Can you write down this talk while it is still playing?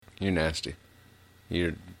You're nasty.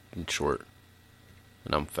 You're short.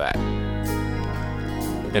 And I'm fat.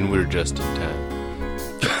 And we're just in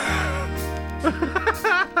time.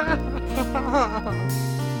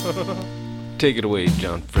 Take it away,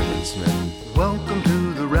 John Friggin Smith. Welcome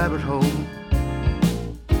to the rabbit hole,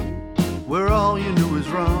 where all you knew is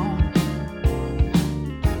wrong,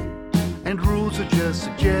 and rules are just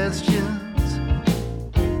suggestions,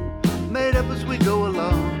 made up as we go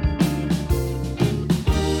along.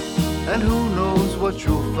 And who knows what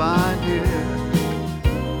you'll find here,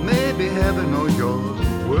 maybe heaven or your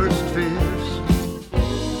worst fears.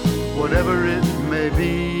 Whatever it may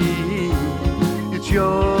be, it's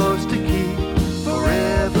yours to keep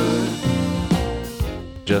forever.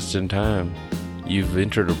 Just in time. You've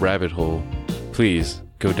entered a rabbit hole. Please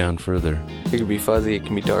go down further. It can be fuzzy, it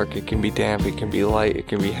can be dark, it can be damp, it can be light, it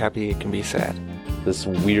can be happy, it can be sad. This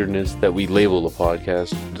weirdness that we label a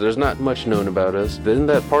podcast. There's not much known about us. Isn't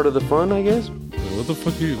that part of the fun, I guess? What the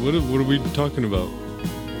fuck what are we talking about?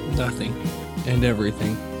 Nothing and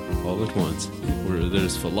everything. All at once. Where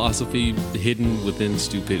there's philosophy hidden within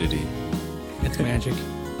stupidity. It's magic.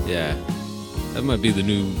 Yeah. That might be the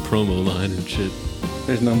new promo line and shit.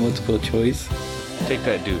 There's no multiple choice. Take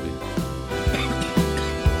that doobie.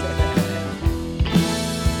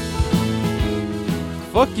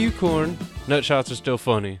 Fuck you, Corn. Nutshots are still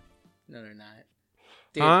funny. No, they're not.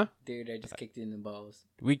 Dude, Huh? Dude, I just kicked you in the balls.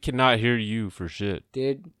 We cannot hear you for shit.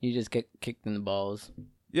 Dude, you just get kicked in the balls.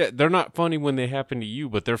 Yeah, they're not funny when they happen to you,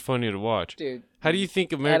 but they're funny to watch. Dude. How do you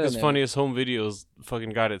think America's know. Funniest Home Videos fucking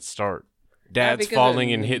got its start? Dads because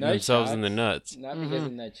falling of and hitting nut themselves in the shots. nuts. Not because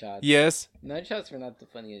of nut shots. Yes. Nut shots were not the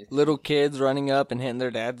funniest. Little kids running up and hitting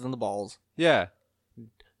their dads in the balls. Yeah.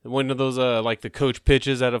 One of those, like the coach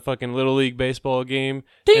pitches at a fucking Little League baseball game,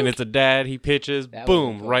 Dink. and it's a dad, he pitches, That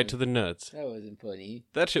boom, wasn't right funny. to the nuts. That wasn't funny.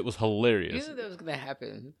 That shit was You hilarious. knew that was gonna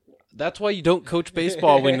happen. That's why you don't coach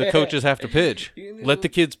baseball when the coaches have to pitch. You knew- Let the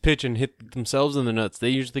kids pitch and hit themselves in the nuts. They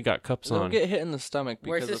usually got cups They'll on. get hit in the stomach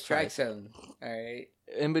Where's because the of strike size. zone? Alright.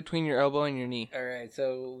 In between your elbow and your knee. Alright,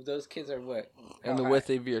 so those kids are what? And the How width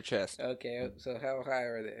high? of your chest. Okay, so how high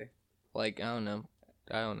are they? Like, I don't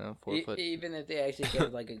know, 4 foot. Even if they actually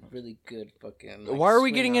get like a really good fucking. Like, Why are we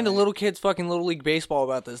swing getting on into it. little kids fucking Little League baseball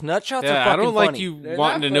about this? Nut shots are Yeah, fucking I don't like funny. you They're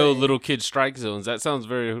wanting not to know funny. little kids' strike zones. That sounds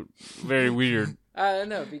very, very weird. I don't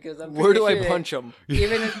know because I'm. Where do pretty I sure punch them? that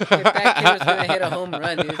Even if that kid was gonna hit a home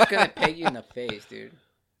run, dude, it's gonna peg you in the face, dude.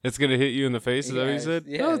 It's gonna hit you in the face. Is that what you Yes, said?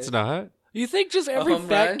 yes. No, it's not. You think just every home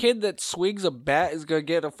fat run? kid that swings a bat is gonna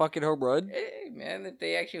get a fucking home run? Hey man, if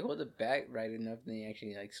they actually hold it back right enough, then they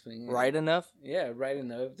actually like swing. it. Right enough? Yeah, right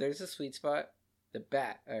enough. There's a sweet spot. The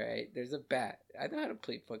bat. All right, there's a bat. I know how to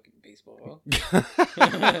play fucking baseball.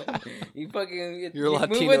 You fucking. Your you move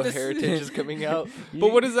Latino with the heritage is coming out.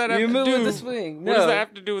 But what does that have You to move do? with the swing. What does that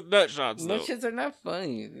have to do with nut shots, though? Nut shits are not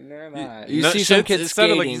funny. They're not. You Nut see some shits? kid It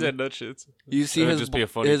sounded like you skating. said nut shits. You see That would his, just be a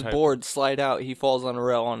funny his type. board slide out. He falls on a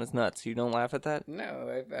rail on his nuts. You don't laugh at that?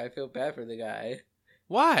 No, I feel bad for the guy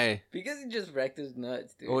Why? because he just wrecked his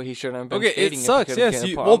nuts, dude. Well, he shouldn't have been Okay, it skating. if he sucks. could've Yes,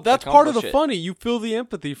 can't well, that's part of the accomplish it. funny. You feel the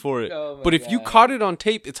empathy for it. Oh my But if you God. caught it on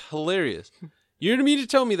tape, it's hilarious. You mean to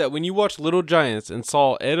tell me that when you watched Little Giants and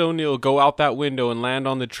saw Ed O'Neill go out that window and land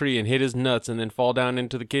on the tree and hit his nuts and then fall down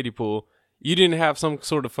into the kiddie pool, you didn't have some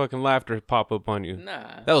sort of fucking laughter pop up on you?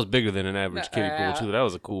 Nah. That was bigger than an average Nah, kiddie pool too. That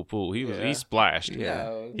was a cool pool. He Yeah. splashed.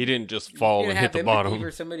 No. He didn't just fall You and can hit the have empathy bottom. for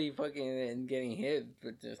somebody fucking and getting hit,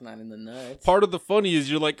 but just not in the nuts. Part of the funny is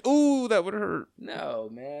you're like, ooh, that would hurt. No,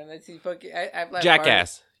 man. I see fucking. I've laughed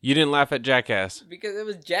Jackass. You didn't laugh at Jackass. hard because it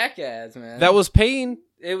was Jackass, man. That was pain.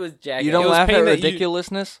 It was Jackass. You It don't was laugh at pain that you-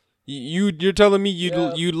 ridiculously? You're telling me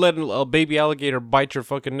Yeah. you'd let a baby alligator bite your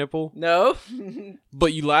fucking nipple, No,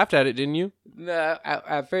 but you laughed at it, didn't you? no.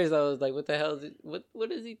 At first, I was like, "What the hell?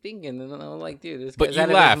 What is he thinking?" And then I'm like, "Dude, this But guy's you out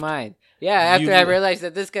of laughed. his mind." Yeah, after You I la- realized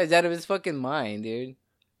that this guy's out of his fucking mind, dude.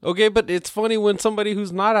 Okay, but it's funny when somebody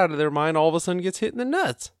who's not out of their mind all of a sudden gets hit in the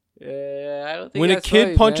nuts. Yeah, I don't think When a that's kid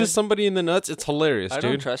funny, punches man. somebody in the nuts, it's hilarious, I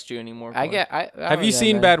don't dude. trust you anymore. I Corn. get. I Have don't you know,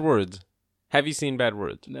 seen man. Bad Words? Have you seen Bad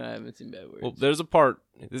Words? No, I haven't seen Bad Words. Well, there's a part.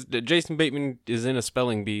 Jason Bateman is in a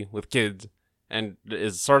spelling bee with kids and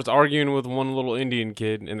starts arguing with one little Indian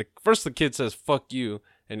kid. And first the kid says, fuck you.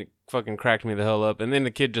 And it fucking cracked me the hell up. And then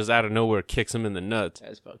the kid just out of nowhere kicks him in the nuts.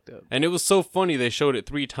 That's fucked up. And it was so funny they showed it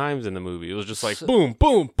 3 times in the movie. It was just like, So- boom,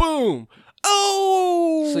 boom, boom.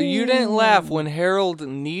 Oh! So you didn't laugh when Harold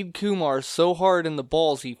kneed Kumar so hard in the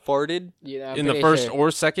balls he farted? You know, I'm in the pretty first sure,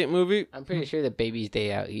 or second movie? I'm pretty sure that Baby's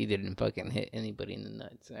Day Out, he didn't fucking hit anybody in the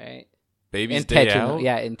nuts. All right. Baby's Day Intentional. Out?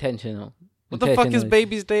 Yeah, intentional. What the fuck is Intentionally.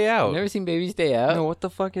 Baby's Day Out? Never seen Baby's Day Out? No, what the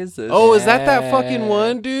fuck is this? Oh, is that fucking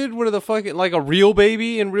one, dude? Where the fucking, like, a real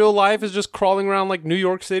baby in real life is just crawling around, like, New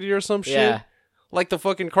York City or some shit? Yeah. Like the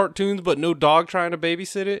fucking cartoons, but no dog trying to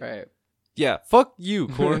babysit it? Right. Yeah, fuck you,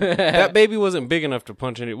 Corn. That baby wasn't big enough to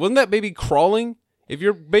punch any. Wasn't that baby crawling? If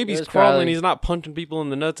your baby's It was crawling, crawling. he's not punching people in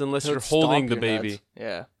the nuts unless He'll you're holding stomp the your baby. nuts.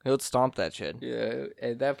 Yeah, he'll stomp that shit. Yeah,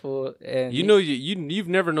 and that fool. And You know, you've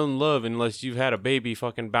never known love unless you've had a baby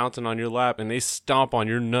fucking bouncing on your lap and they stomp on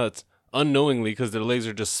your nuts unknowingly because their legs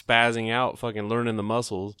are just spazzing out, fucking learning the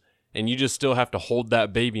muscles, and you just still have to hold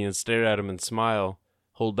that baby and stare at him and smile,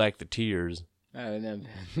 hold back the tears. I don't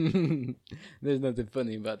know. There's nothing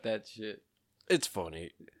funny about that shit. It's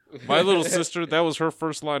funny. My little sister, that was her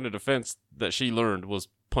first line of defense that she learned was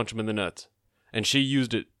punch him in the nuts, and she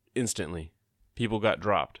used it instantly. People got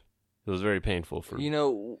dropped. It was very painful for You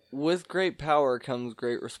know, with great power comes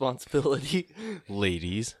great responsibility.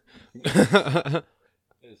 ladies.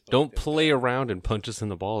 Don't play around and punch us in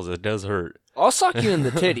the balls. It does hurt. I'll sock you in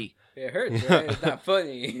the titty. It hurts, right? It's not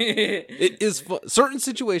funny. It is certain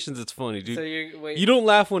situations. It's funny, dude. So you're wait. You don't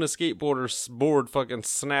laugh when a skateboarder's board fucking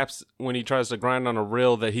snaps when he tries to grind on a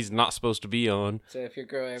rail that he's not supposed to be on. So if your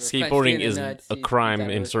girl ever punched you Skateboarding in the is nuts, a you crime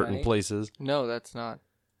thought it in was certain funny? places. No, that's not.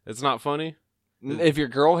 It's not funny. If your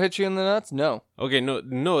girl hits you in the nuts, no. Okay, no.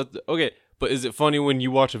 Okay, but is it funny when you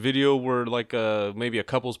watch a video where like maybe a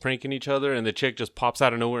couple's pranking each other and the chick just pops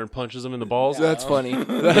out of nowhere and punches them in the balls? No. That's funny.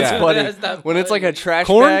 That's Yeah. funny. That's not When it's like a funny. trash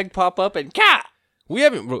Corn? bag pop up and ka!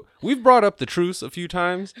 We've brought up the truce a few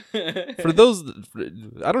times. For those,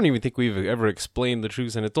 I don't even think we've ever explained the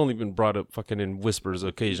truce, and it's only been brought up fucking in whispers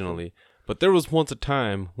occasionally. But there was once a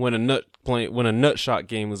time when a nut shot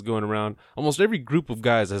game was going around. Almost every group of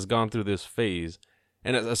guys has gone through this phase,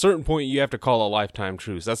 and at a certain point, you have to call a lifetime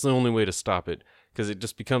truce. That's the only way to stop it, because it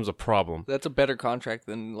just becomes a problem. That's a better contract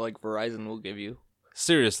than like Verizon will give you.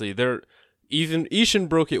 Seriously, Ishan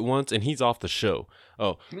broke it once, and he's off the show.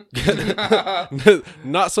 Oh,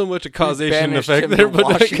 not so much a causation banished effect him there, to but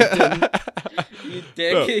Washington. You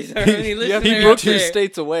dick. He's No. already He listening. broke out Two there.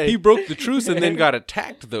 states away. he broke the truce and then got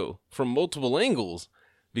attacked though from multiple angles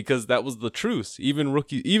because that was the truce.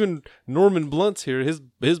 Even Norman Blunt's here. His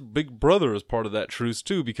big brother is part of that truce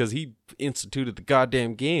too because he instituted the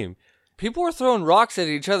goddamn game. People were throwing rocks at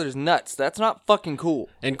each other's nuts. That's not fucking cool.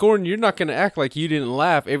 And Gordon, you're not gonna act like you didn't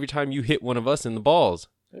laugh every time you hit one of us in the balls.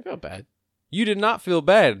 I felt bad. You did not feel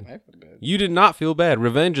bad. I felt bad. You did not feel bad.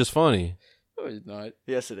 Revenge is funny. No, it's not.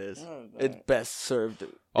 Yes, it is. No, it's It's not. best served. in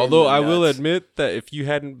Although the I will nuts. admit that if you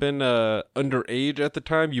hadn't been underage at the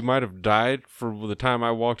time, you might have died for the time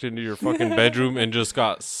I walked into your fucking bedroom and just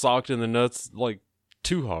got socked in the nuts like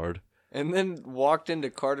too hard. And then walked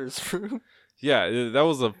into Carter's room. Yeah, that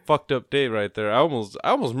was a fucked up day right there. I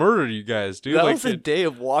almost murdered you guys, dude. That like, was a day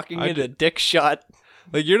of walking I into did- dick shot.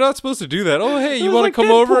 like you're not supposed to do that. Oh, hey, It you was want like to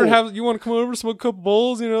come over and Deadpool. you want to come over, smoke a couple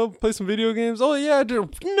bowls, play some video games? Oh yeah,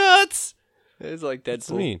 dude, nuts. It was like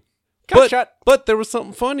That's Deadpool. mean. Cut shot. But there was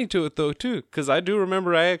something funny to it though too, because I do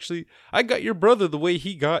remember I got your brother the way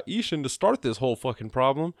he got Ishan to start this whole fucking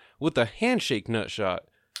problem with a handshake nut shot.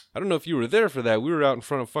 I don't know if you were there for that. We were out in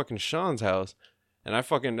front of fucking Sean's house, and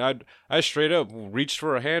I straight up reached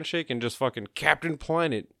for a handshake and just fucking Captain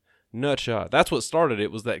Planet nut shot. That's what started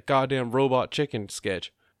it. Was that goddamn robot chicken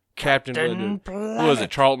sketch? Captain what was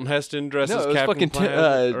it? Charlton Heston dressed No, as it was Captain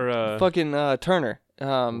Planet fucking Turner.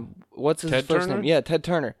 What's his Ted first Turner? name? Yeah, Ted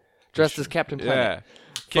Turner. Dressed as Captain Planet. yeah,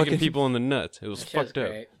 kicking Fucking- people in the nuts. It was That shit was fucked up.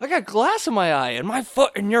 great. I got glass in my eye and my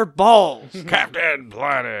foot in your balls. Captain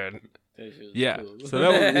Planet. That shit was Yeah. cool. So that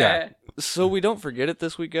was yeah. So we don't forget it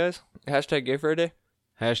this week, guys. Hashtag gay for a day.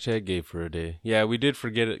 Hashtag gay for a day. Yeah, we did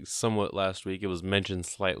forget it somewhat last week. It was mentioned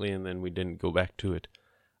slightly, and then we didn't go back to it.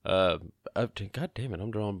 God damn it,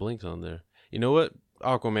 I'm drawing blinks on there. You know what?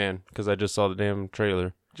 Aquaman, because I just saw the damn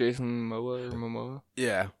trailer. Jason Momoa.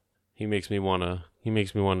 Yeah. He makes me wanna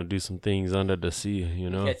do some things under the sea, you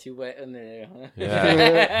know? Gets you wet under there, huh?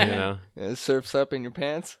 Yeah. You know? It surfs up in your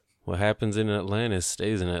pants. What happens in Atlantis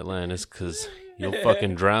stays in Atlantis, because you'll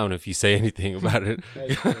fucking drown if you say anything about it.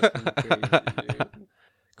 That's fucking crazy, dude.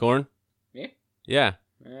 Corn? Me? Yeah.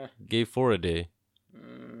 Yeah. Gay for a day.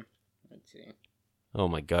 Let's see. Oh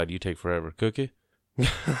my god, you take forever. Cookie?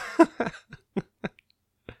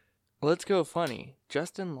 Let's go funny.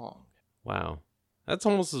 Justin Long. Wow. That's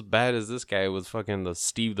almost as bad as this guy with fucking the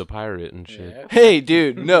Steve the Pirate and shit. Yeah. Hey,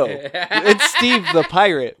 dude, no. It's Steve the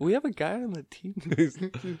Pirate. We have a guy on the team.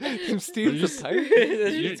 named Steve the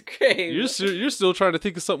Pirate. That's great. You're still trying to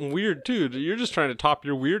think of something weird too. You're just trying to top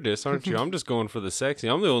your weirdness, aren't you? I'm just going for the sexy.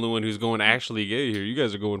 I'm the only one who's going actually gay here. You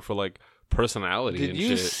guys are going for like personality Did and you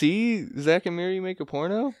shit. see Zach and Miri make a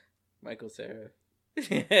porno? Michael Cera.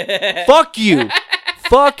 Fuck you.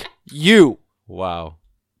 Fuck you. Wow.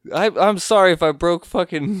 I'm sorry if I broke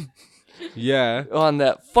fucking Yeah. on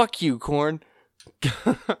that. Fuck you, Corn.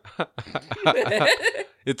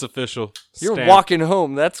 It's official. You're Stamp. walking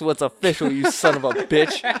home. That's what's official, you son of a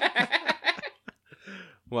bitch.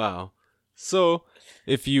 Wow. So,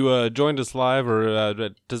 if you joined us live, or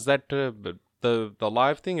does that the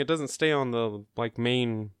live thing? It doesn't stay on the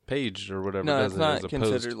main page or whatever. No, does it's it, not as a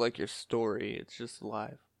considered post? like your story. It's just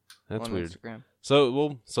live. That's on weird. Instagram.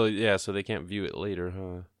 So so they can't view it later,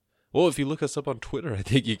 huh? Well, if you look us up on Twitter, I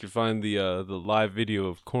think you can find the live video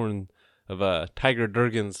of Tiger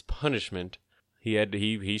Durgan's punishment.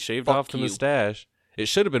 He shaved Fuck off the you. mustache. It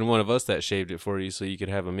should have been one of us that shaved it for you, so you could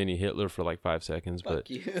have a mini Hitler for like 5 seconds. Fuck But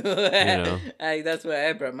you. know. That's why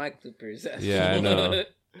I brought my clippers. Yeah, I know.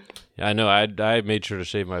 I know. I made sure to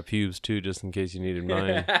shave my pubes too, just in case you needed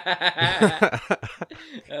mine. I'm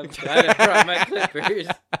glad I brought my clippers.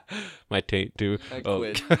 My taint too. I Oh.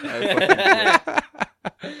 quit. I fucking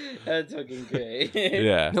quit. That's fucking great.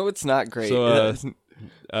 Yeah. No, it's not great. So,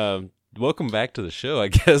 welcome back to the show. I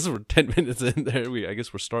guess we're 10 minutes in there. I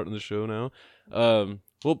guess we're starting the show now.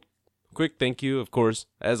 Well, quick thank you, of course,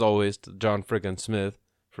 as always, to John friggin' Smith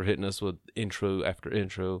for hitting us with intro after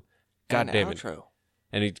intro. God And damn it. outro.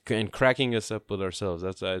 And cracking us up with ourselves.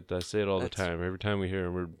 I say it all the That's- time. Every time we hear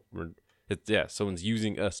him, someone's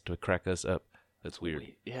using us to crack us up. That's weird.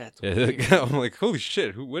 Yeah, it's Yeah, weird. I'm like, holy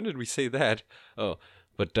shit, when did we say that? Oh,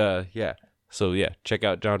 but yeah. So yeah, check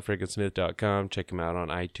out johnfrickinsmith.com. Check him out on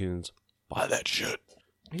iTunes. Buy that shit.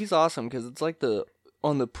 He's awesome because it's like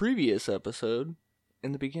on the previous episode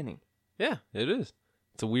in the beginning. Yeah, it is.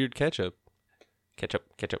 It's a weird catch up.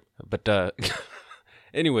 But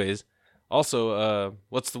anyways, also,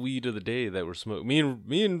 what's the weed of the day that we're smoking?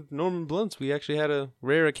 Me and Norman Blunts, we actually had a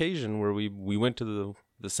rare occasion where we went to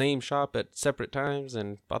the same shop at separate times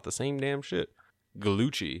and bought the same damn shit.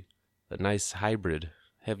 Galucci, a nice hybrid,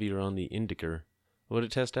 heavier on the indica. What did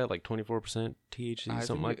it test at? Like 24% THC,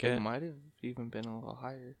 something like that? It might have even been a little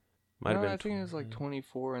higher. Might have No, been. I think it was like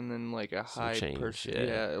 24 and then like a Some high change, percent.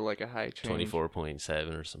 yeah. Yeah, like a high change.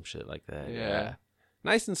 24.7 or some shit like that. Yeah. Yeah.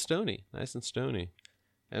 Nice and stony.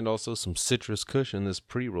 And also some citrus kush in this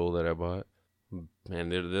pre-roll that I bought. Man,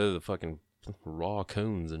 they're the fucking raw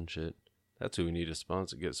cones and shit. That's who we need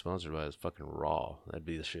to get sponsored by is fucking raw. That'd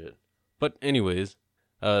be the shit. But anyways,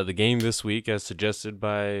 the game this week as suggested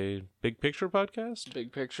by Big Picture Podcast.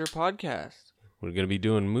 Big Picture Podcast. We're going to be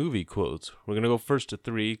doing movie quotes. We're going to go first to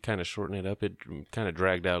 3, kind of shorten it up. It kind of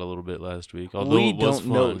dragged out a little bit last week, although We it was don't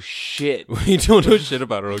know fun. shit. We don't know shit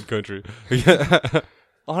about our own country.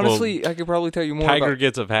 Honestly, I could probably tell you more Tiger about...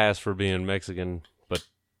 gets a pass for being Mexican, but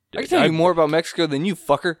I can tell you more about Mexico than you,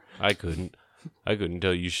 fucker. I couldn't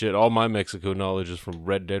tell you shit. All my Mexico knowledge is from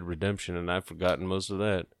Red Dead Redemption, and I've forgotten most of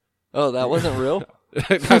that. Oh, that wasn't real?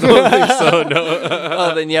 I don't think so. No.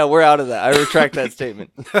 Oh, then yeah, we're out of that. I retract that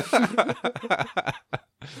statement.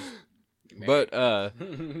 But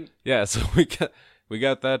yeah. So we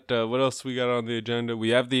got that. What else we got on the agenda?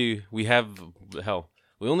 We only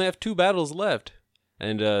have 2 battles left,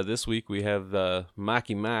 and this week we have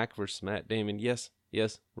Maki Mack versus Matt Damon. Yes,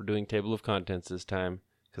 we're doing Table of Contents this time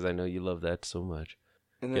because I know you love that so much.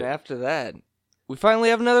 And then Yeah. after that, we finally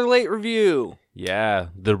have another late review. Yeah,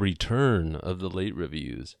 the return of the late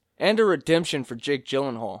reviews. And a redemption for Jake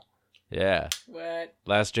Gyllenhaal. Yeah. What?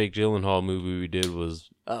 Last Jake Gyllenhaal movie we did was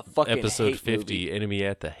A fucking episode hate 50, movie. Enemy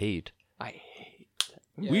at the Hate. I hate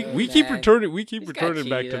We keep returning back to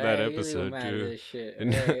He's that got episode cheese, too. This shit,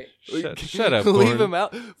 And- alright? Shut up, Leave Corn. him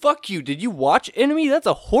out. Fuck you. Did you watch Enemy? That's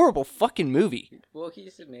a horrible fucking movie. Well, he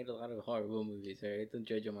just made a lot of horrible movies, alright? Don't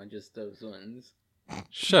judge him on just those ones.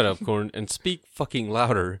 Shut up, Corn, and speak fucking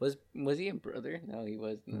louder. Was he in Brother? No, he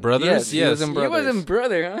wasn't. Brothers? Yes, he was in He Brothers. wasn't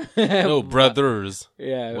Brother, huh? No, Brothers.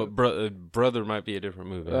 Yeah. What brother might be a different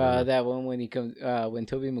movie. That one when he comes, when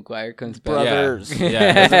Tobey Maguire comes back. Brothers.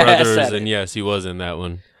 Yeah, that's Brothers, Said and it. yes, he was in that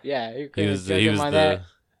one. Yeah, you He couldn't was judge him on that.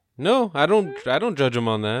 No, I don't judge him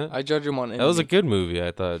on that. I judge him on Enemy. That was a good movie.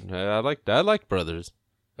 I thought I liked Brothers.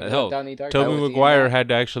 Hell, Donnie Darko, Tobey was he in Maguire that? had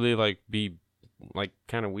to actually be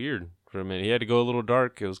kind of weird for a minute. He had to go a little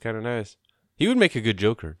dark. It was kind of nice. He would make a good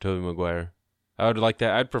Joker, Tobey Maguire. I would like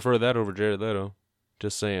that. I'd prefer that over Jared Leto.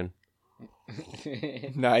 Just saying.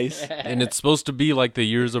 Nice. And it's supposed to be like the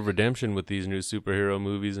years of redemption with these new superhero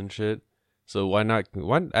movies and shit. So why not?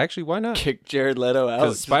 Why not? Kick Jared Leto out.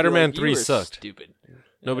 'Cause Just be Spider-Man like, 3 "You were sucked." Stupid.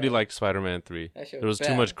 Nobody liked Spider-Man 3. That shit There was too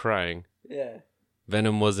bad. much crying. Yeah.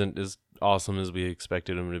 Venom wasn't as awesome as we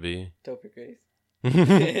expected him to be. Topher Grace.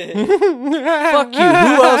 Fuck you.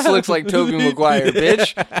 Who else looks like Tobey Maguire,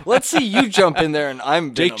 bitch? Let's see you jump in there and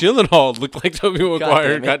I'm Jake Venom. Gyllenhaal looked like Tobey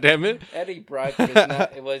Maguire. damn it. God damn it. Eddie Brock was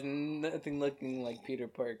not. It was nothing looking like Peter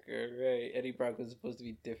Parker, right? Eddie Brock was supposed to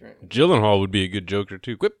be different. Gyllenhaal would be a good Joker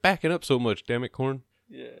too. Quit backing up so much, damn it, Corn.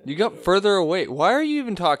 Yeah. You got further away. Why are you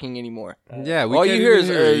even talking anymore? Yeah, we all can't you hear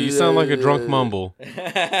even is, you sound like a drunk mumble.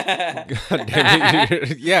 yeah. God damn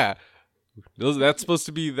it. Yeah. That's supposed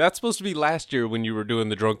to be last year when you were doing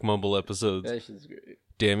the drunk mumble episodes. That shit's great.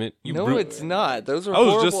 Damn it. You No, ru- it's not. Those are I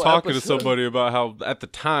was just horrible talking episodes. to somebody about how at the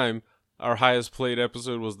time our highest played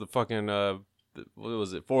episode was the fucking what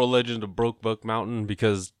was it? 4 Legends of Brokeback Mountain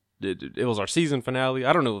because it was our season finale.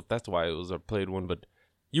 I don't know if that's why it was our played one, but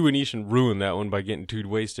you and Ishan ruined that one by getting too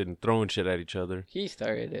wasted and throwing shit at each other. He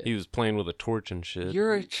started it. He was playing with a torch and shit.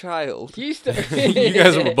 You're a child. He started. You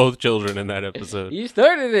guys were both children in that episode. You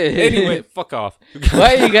started it. Anyway, fuck off.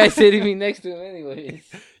 Why are you guys sitting me next to him, anyways?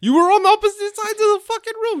 You were on the opposite sides of the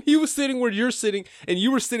fucking room. He was sitting where you're sitting, and you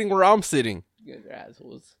were sitting where I'm sitting. You guys are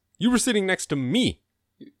assholes. You were sitting next to me,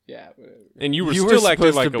 Yeah, whatever. and you were You still were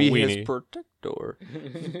acting supposed like to a be weenie. his protector.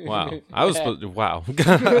 Wow. I was supposed to, wow.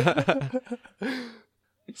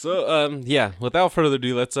 So, yeah, without further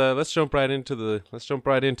ado, let's jump right into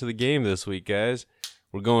the game this week, guys.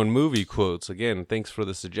 We're going movie quotes. Again, thanks for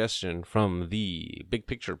the suggestion from the Big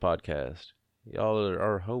Picture podcast. Y'all are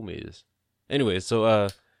our homies. Anyway, so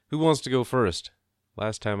who wants to go first?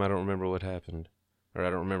 Last time I don't remember what happened. Or I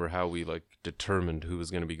don't remember how we determined who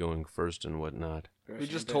was going to be going first and whatnot. We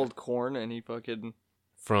just told Korn and he fucking...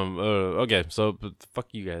 From okay, so fuck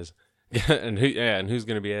you guys. and who's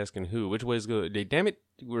gonna be asking who? Which way's go? Damn it,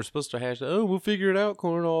 we're supposed to hash. Oh, we'll figure it out.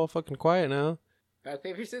 Corn, all fucking quiet now. Rock,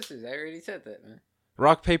 paper, scissors. I already said that, man.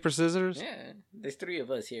 Rock, paper, scissors. Yeah, there's 3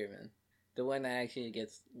 of us here, man. The one that actually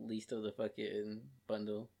gets least of the fucking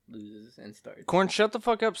bundle loses and starts. Korn, shut the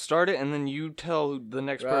fuck up, start it, and then you tell the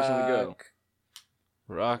next person to go.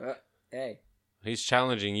 Rock. Hey, He's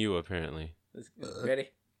challenging you apparently. let's go. Ready?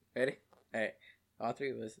 All right, all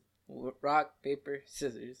 3 of us. Rock, paper,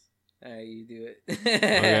 scissors. All right, you do it.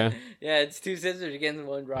 Okay. Yeah, it's 2 scissors against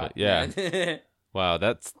 1 rock. Yeah. man. Wow,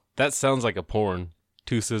 that sounds like a porn.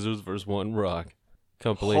 2 scissors versus 1 rock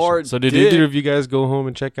compilation. Hard So did dick. either of you guys go home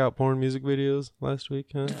and check out porn music videos last week?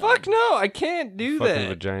 Huh? Fuck no, I can't do Fucking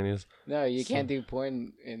that. vaginas. No, you can't do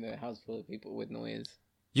porn in a house full of people with noise.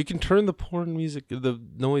 You can turn the porn music, the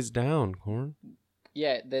noise down, Corn.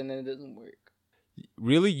 Yeah, then it doesn't work.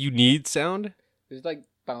 Really? You need sound? There's like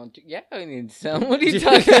bound. Yeah, I need sound. What are you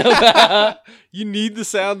talking about? You need the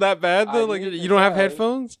sound that bad though? I Like need the you don't have sound.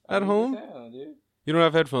 headphones I at need the home? sound, dude. You don't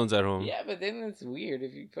have headphones at home? Yeah, but then it's weird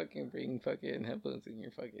if you fucking bring fucking headphones in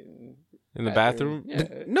your fucking In the bathroom? Yeah.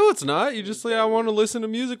 No, it's not. You just say I want to listen to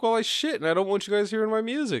music while I shit, and I don't want you guys hearing my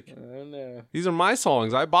music. I don't know. These are my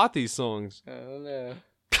songs. I bought these songs. I don't know.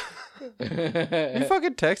 You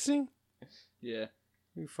fucking texting? Yeah.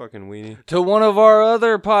 You fucking weenie. To one of our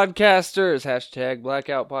other podcasters, hashtag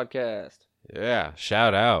Blackout Podcast. Yeah,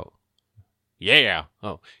 shout out. Yeah.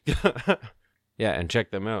 Oh. Yeah, and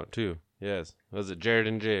check them out too. Yes. Was it Jared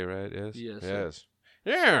and Jay, right? Yes. Yes, sir.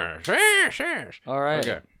 Yes. Yes. All right.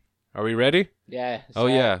 Okay. Are we ready? Yeah. Oh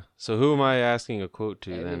yeah. So who am I asking a quote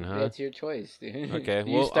to I then, mean, huh? That's your choice, dude. Okay.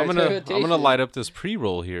 You Well, start I'm the gonna rotation. light up this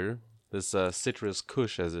pre-roll here. This citrus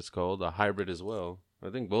kush, as it's called, a hybrid as well. I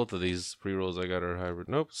think both of these pre-rolls I got are hybrid.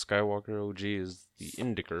 Nope. Skywalker OG is the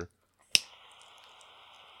indicator.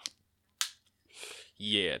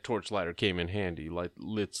 Yeah, torchlighter came in handy. Lights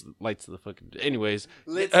the fucking. Anyways,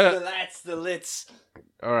 Lights the lits.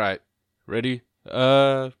 all right, ready?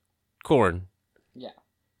 Corn. Yeah.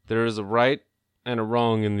 There is a right and a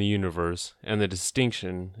wrong in the universe, and the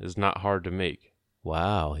distinction is not hard to make.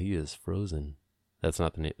 Wow, he is frozen. That's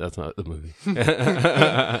not the name. That's not the movie.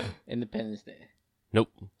 Independence Day. Nope,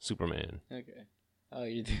 Superman. Okay. Oh,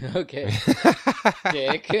 you do. Okay.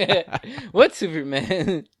 Dick. What's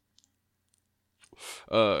Superman?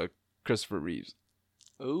 Christopher Reeves.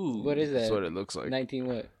 Ooh. What is That's that? what it looks like. 19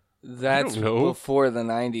 what? That's I don't know. before the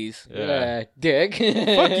 90s. Yeah. Dick.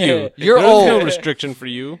 Fuck you. You're There's no old. restriction for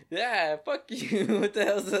you. Yeah, fuck you. What the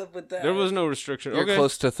hell's up with that? There was no restriction. You're okay.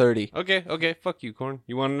 close to 30. Okay. Fuck you, Corn.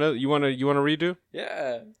 You want to know? You want to redo?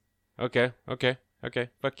 Yeah. Okay.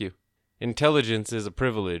 Fuck you. Intelligence is a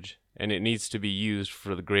privilege, and it needs to be used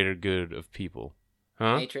for the greater good of people.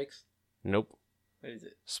 Huh? Matrix. Nope. What is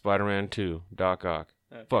it? Spider-Man 2. Doc Ock.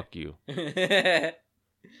 Okay. Fuck you.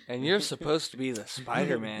 And you're supposed to be the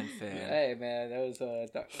Spider-Man fan. Hey man, that was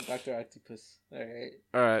Dr. Octopus. All right.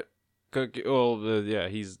 All right. Well, yeah,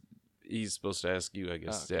 he's supposed to ask you, I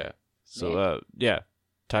guess. Okay. Yeah. So, yeah.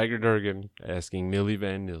 Tiger Durgan asking Millie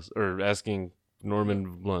Van Nielsen, or asking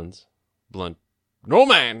Norman Blunt.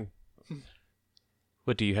 Norman!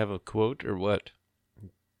 What, do you have a quote or what?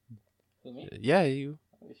 Who, me? Yeah, you.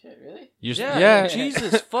 Oh shit, really? Yeah.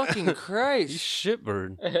 Jesus fucking You Christ.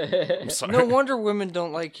 shitbird. I'm sorry. No wonder women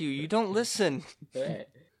don't like you. You don't listen. Right.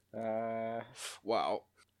 Wow.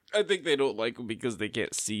 I think they don't like him because they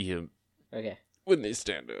can't see him Okay. when they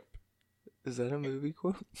stand up. Is that a movie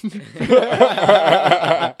quote?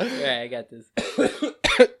 Alright, I got this.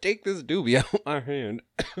 Take this doobie out my hand.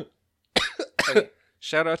 Okay.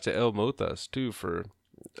 Shout out to El Motas, too, for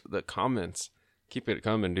the comments. Keep it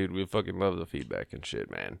coming, dude. We fucking love the feedback and shit,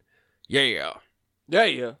 man. Yeah. Yeah.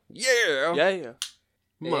 Yeah. Yeah.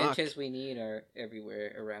 The Mock. inches we need are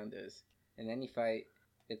everywhere around us. In any fight,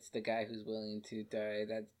 it's the guy who's willing to die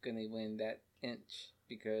that's gonna win that inch,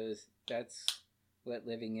 because that's what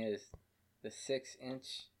living is. The 6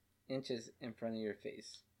 inches in front of your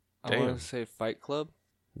face. I want Damn. to say Fight Club.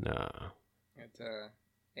 Nah. It's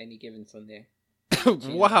any given Sunday.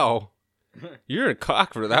 Wow. You're a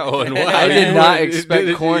cock for that one. Wow. I did not You-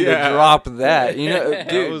 expect Corn yeah. to drop that. You know, That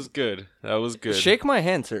dude. was good. That was good. Shake my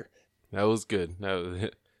hand, sir. That was good.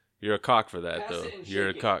 You're a cock for that, Pass though. it and You're a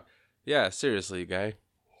shake it. cock. Yeah, seriously, guy.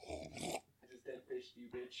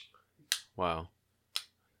 Wow.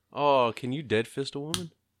 Oh, can you dead fist a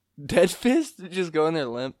woman? Dead fist? Just go in there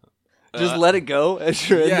limp. Just Uh, let it go as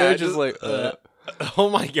you're in there, just just, like. Oh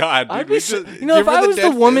my god, dude. I'd we be so, just- you know, if give her I was the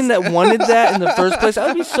dead woman fist. that wanted that in the first place,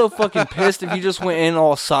 I'd be so fucking pissed if you just went in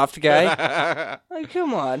all soft guy. Like,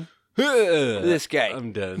 come on, this guy.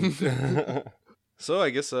 I'm done. So I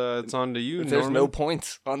guess it's on to you, There's Norman. no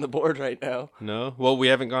points on the board right now. No? Well, we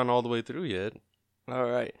haven't gone all the way through yet. All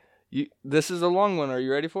right, this is a long one. Are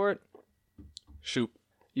you ready for it? Shoot.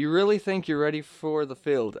 You really think you're ready for the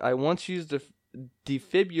field? I once used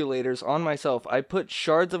defibrillators on myself. I put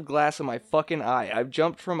shards of glass in my fucking eye. I've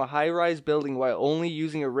jumped from a high-rise building while only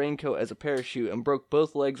using a raincoat as a parachute and broke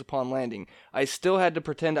both legs upon landing. I still had to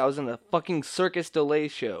pretend I was in a fucking circus delay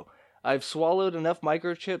show. I've swallowed enough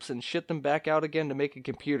microchips and shit them back out again to make a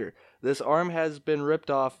computer. This arm has been ripped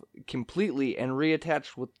off completely and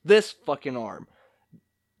reattached with this fucking arm.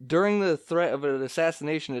 During the threat of an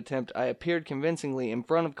assassination attempt, I appeared convincingly in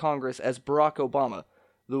front of Congress as Barack Obama.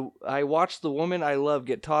 I watched the woman I love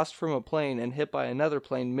get tossed from a plane and hit by another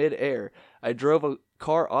plane mid-air. I drove a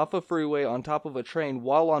car off a freeway on top of a train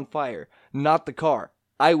while on fire. Not the car.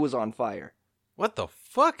 I was on fire. What the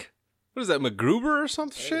fuck? What is that, MacGruber or some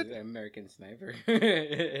shit? American Sniper.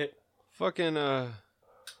 Fucking,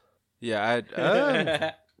 Yeah,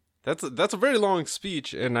 that's a very long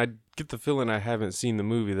speech, and I get the feeling I haven't seen the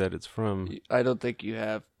movie that it's from. I don't think you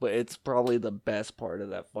have, but it's probably the best part of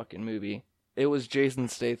that fucking movie. It was Jason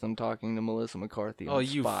Statham talking to Melissa McCarthy on Oh,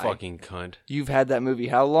 you Spy. fucking cunt. You've had that movie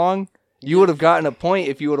how long? You would have gotten a point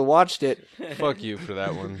if you would have watched it. Fuck you for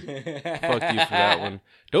that one. Fuck you for that one.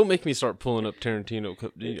 Don't make me start pulling up Tarantino.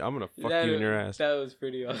 I'm gonna fuck you in your ass. That was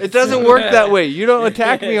pretty awesome. It doesn't work that way. You don't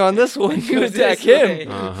attack me on this one. You Goes attack this way.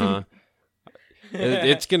 him. Uh-huh.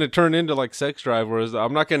 It's gonna turn into like Sex Drive, whereas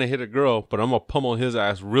I'm not gonna hit a girl, but I'm gonna pummel his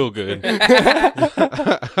ass real good.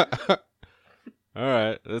 All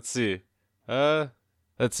right, let's see.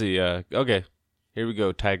 Okay, here we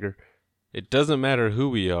go, Tiger. It doesn't matter who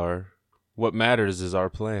we are. What matters is our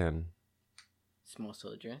plan. Small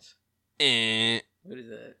soldiers. Eh. What is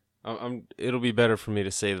that? It'll be better for me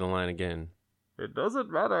to say the line again. It doesn't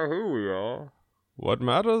matter who we are. What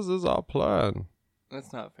matters is our plan.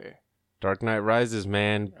 That's not fair. Dark Knight Rises,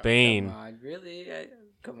 man. Oh, Bane. Come on, really?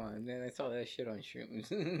 Come on, man. I saw that shit on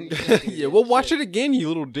shrooms. Yeah, well, watch it again, you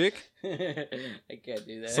little dick. I can't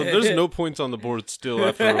do that. So there's no points on the board still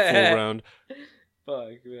after a full round.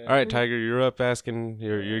 Fuck, man. All right, Tiger, you're up asking.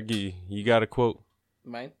 You got a quote.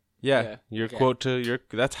 Mine? Yeah, Yeah, your okay. quote to your.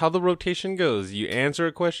 That's how the rotation goes. You answer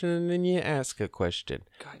a question and then you ask a question.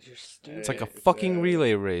 God, you're stupid. It's like a fucking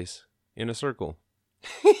relay race in a circle.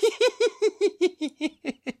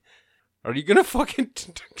 Are you gonna fucking?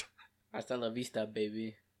 Hasta la vista,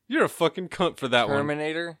 baby. You're a fucking cunt for that one.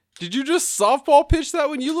 Terminator? Did you just softball pitch that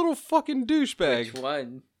one, you little fucking douchebag? Which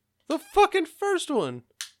one? The fucking first one.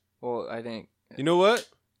 Well, I think You know what?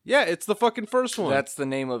 Yeah, it's the fucking first one. that's the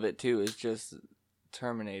name of it too. It's just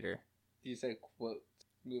Terminator. You said quotes.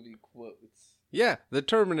 Movie quotes. Yeah, the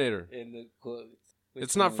Terminator. In the quotes. Which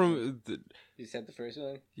It's not one was from. it? You said the first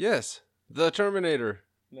one? Yes, the Terminator.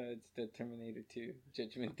 No, it's the Terminator 2.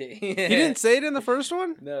 Judgment Day. He didn't say it in the first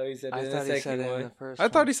one? No, he said it I in the thought he said second it in one. the first I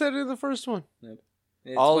thought he said it in the first one.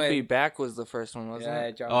 It's I'll when- Be Back was the first one, wasn't Yeah,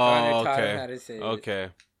 it? John Oh, Connor taught okay. him how to say it.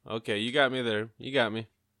 Okay. You got me there. You got me.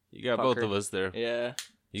 You got both Fucker. of us there. Yeah.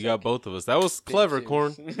 You got both of us. That was clever, Bitches.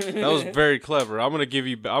 Corn. That was very clever. I'm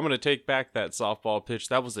gonna take back that softball pitch.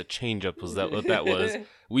 That was a changeup. Was that what that was?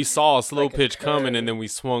 We saw a slow Like a pitch coming, curve. Oh, and then we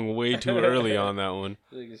swung way too early on that one.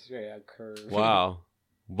 Like a straight out curve. Wow.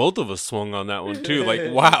 Both of us swung on that one too.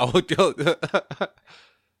 Like, wow.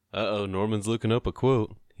 Uh-oh, Norman's looking up a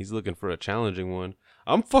quote. He's looking for a challenging one.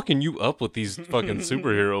 I'm fucking you up with these fucking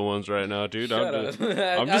superhero ones right now, dude. Shut I'm up. just,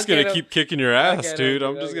 I'm I'll just get gonna him. keep kicking your I'll ass, get him, dude. dude.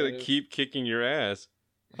 I'm just I'll gonna get him. keep kicking your ass.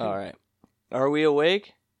 All right. Are we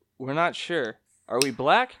awake? We're not sure. Are we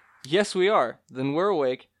black? Yes, we are. Then we're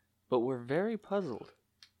awake, but we're very puzzled.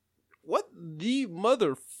 What the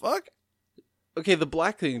motherfuck? Okay, the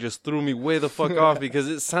black thing just threw me way the fuck off because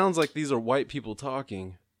it sounds like these are white people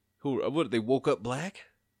talking. What, they woke up black?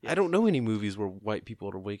 I don't know any movies where white people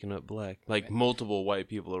are waking up black. Like multiple white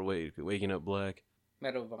people are waking up black.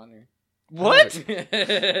 Medal of Honor. What?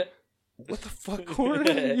 What the fuck, Corn?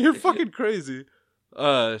 You're fucking crazy.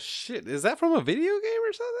 Shit. Is that from a video game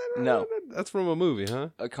or something? No. That's from a movie, huh?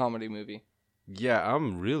 A comedy movie. Yeah,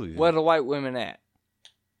 I'm really... What are white women at?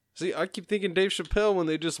 See, I keep thinking Dave Chappelle when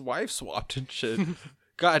they just wife swapped and shit.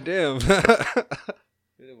 God damn. Where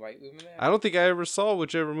the white women at? I don't think I ever saw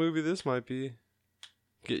whichever movie this might be.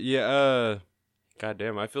 Yeah, God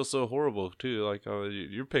damn, I feel so horrible too. Like,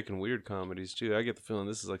 you're picking weird comedies too. I get the feeling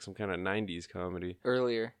this is like some kind of 90s comedy.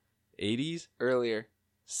 Earlier. 80s? Earlier.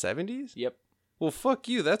 70s? Yep. Well, fuck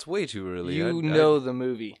you. That's way too early. You know the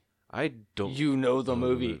movie. I don't. You know the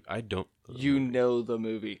movie. I don't. You know the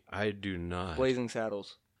movie. I do not. Blazing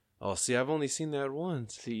Saddles. Oh, see, I've only seen that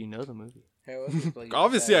once. See, you know the movie. How old is Blazing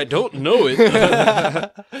Obviously, I Saddles? don't know it.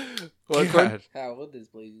 What, Corn? God, How old is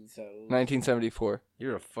Blazing Saddles? 1974.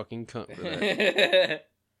 you're a fucking cunt for that.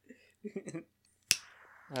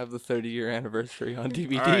 I have the 30-year anniversary on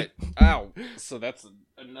DVD. All right. Ow. So that's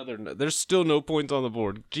another. There's still no points on the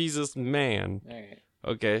board. Jesus, man. Alright.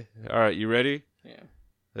 Okay. All right. You ready? Yeah.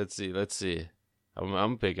 Let's see.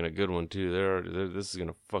 I'm picking a good one too. This is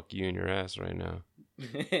gonna fuck you in your ass right now.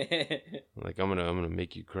 Like I'm gonna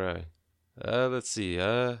make you cry. Let's see.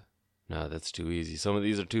 No, that's too easy. Some of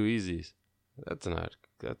these are too easy. That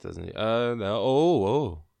doesn't. No.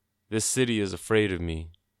 Oh. This city is afraid of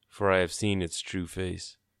me, for I have seen its true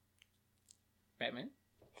face. Batman?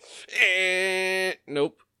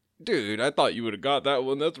 Nope. Dude, I thought you would have got that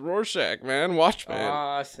one. That's Rorschach, man. Watchmen.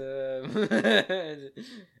 Awesome.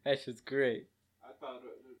 That shit's great.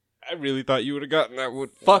 I really thought you would have gotten that one.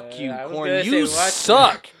 Fuck you, I was Corn. gonna You say Watchmen.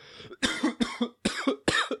 suck.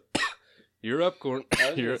 You're up, Corn. I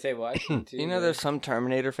was You're... gonna say Watchmen too. You know there's some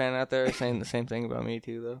Terminator fan out there saying the same thing about me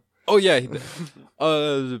too, though. Oh yeah.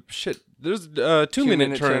 Shit. There's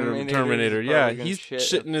 2-minute Terminator. Terminator. Yeah, He's he's probably gonna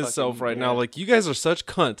shit shitting a himself fucking- right now. yeah. Like, you guys are such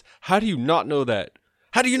cunts. How do you not know that?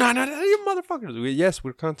 How do you not know that? You motherfuckers. Yes,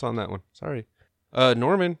 we're cunts on that one. Sorry.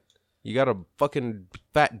 Norman, you got a fucking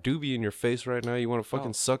fat doobie in your face right now. You want to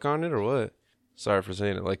fucking suck on it or what? Sorry for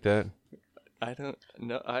saying it like that. I don't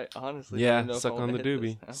know. I honestly Yeah, don't know if suck I on wanna the hit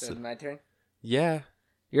this doobie. now. So it's my turn. Yeah.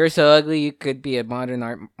 You're so ugly you could be a modern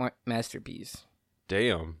art masterpiece.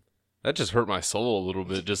 Damn. That just hurt my soul a little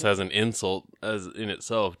bit just as an insult as in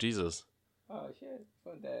itself. Jesus. Oh shit,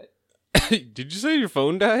 fuck that. Did you say your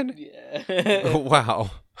phone died? Yeah. Oh, wow.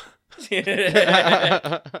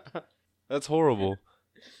 That's horrible.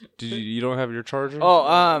 You don't have your charger?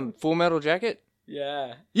 Oh, Full Metal Jacket.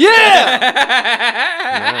 Yeah. Yeah.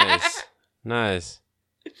 Nice.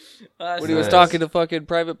 When he was Nice. talking to fucking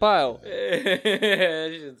Private Pile.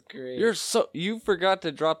 That's great. You forgot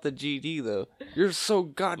to drop the GD though. You're so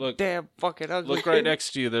goddamn fucking ugly. Look right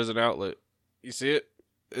next to you. There's an outlet. You see it?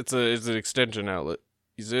 It's an extension outlet.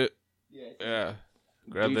 You see it? Yeah.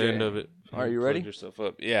 Grab the DJ, end of it. are you Plug ready? yourself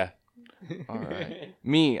up. Yeah. All right.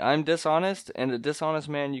 Me, I'm dishonest, and a dishonest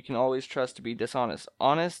man you can always trust to be dishonest.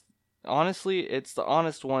 Honestly, it's the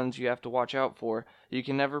honest ones you have to watch out for. You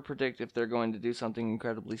can never predict if they're going to do something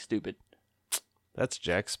incredibly stupid. That's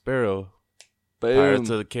Jack Sparrow. Boom. Pirates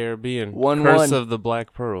of the Caribbean. 1-1. Curse of the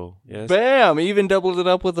Black Pearl. Yes. Bam! Even doubled it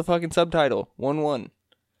up with the fucking subtitle. 1-1.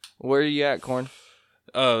 Where are you at, Corn?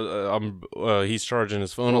 He's charging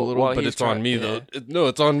his phone a Well, little, while but he's it's on me though. No,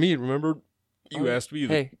 it's on me. Remember, you asked me.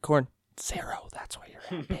 Hey, Corn. 0. That's where you're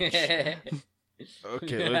at, bitch.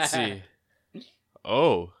 Okay, let's see.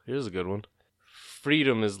 Oh, here's a good one.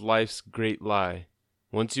 Freedom is life's great lie.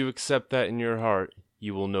 Once you accept that in your heart,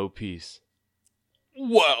 you will know peace.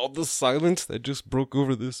 Wow, the silence that just broke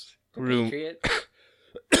over this room. Patriot?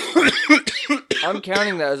 I'm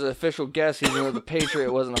counting that as an official guess, even though The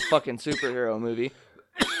Patriot wasn't a fucking superhero movie.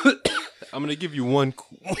 I'm gonna give you one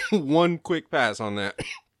quick pass on that.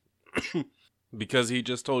 Because he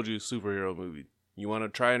just told you superhero movie. You want to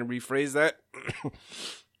try and rephrase that?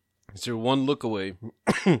 It's your one look away.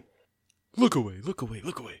 Look away, look away,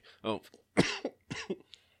 look away. Oh.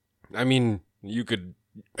 I mean, you could,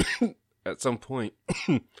 at some point,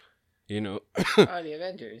 you know. Oh, the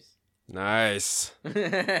Avengers. Nice.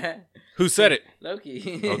 Who said it?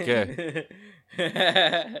 Loki. Okay.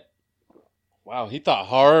 Wow, he thought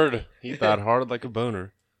hard. He thought hard like a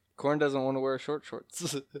boner. Corn doesn't want to wear short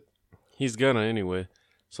shorts. He's gonna anyway.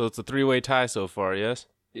 So it's a 3-way tie so far, yes?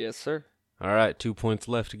 Yes, sir. All right, 2 points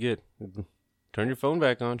left to get. Turn your phone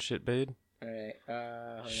back on, shitbed. Alright, hold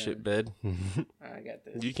on. Shitbed. I got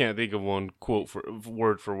this. You can't think of one quote for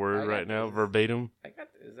word I right got now, this. verbatim. I got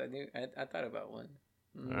this. I thought about one.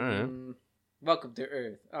 Alright. Welcome to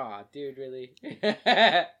Earth. Aw, dude, really?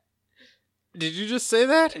 Did you just say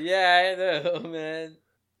that? Yeah, I know, man.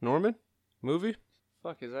 Norman? Movie?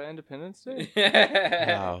 Fuck, is that Independence Day?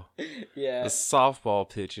 Wow. Yeah. The softball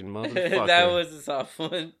pitching, motherfucker. That was a soft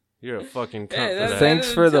one. You're a fucking cunt Hey, for that's that. Thanks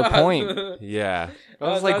better for than the tough. point. Yeah. I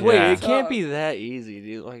was Oh, like, that's wait, yeah. it can't tough. be that easy,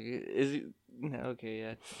 dude. Like, is it? No, okay,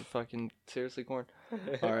 yeah. Fucking seriously, Corn.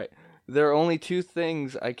 All right. There are only two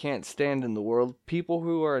things I can't stand in the world: people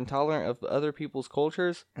who are intolerant of other people's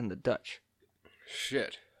cultures, and the Dutch.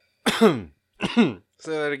 Shit. Say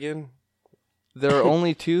that again. There are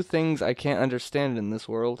only two things I can't understand in this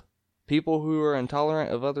world: people who are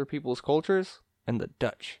intolerant of other people's cultures, and the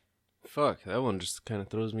Dutch. Fuck, that one just kind of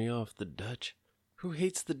throws me off. The Dutch. Who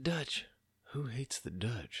hates the Dutch? Who hates the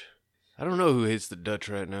Dutch? I don't know who hates the Dutch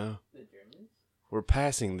right now. The Germans? We're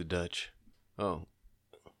passing the Dutch. Oh.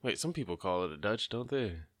 Wait, some people call it a Dutch, don't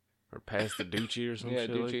they? Or pass the Doochie or some Yeah,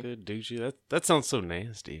 shit Doochie. like that. Doochie. That sounds so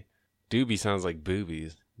nasty. Doobie sounds like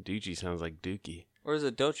boobies. Doochie sounds like dookie. Or is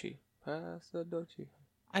it Dochi? Pass the Dochi.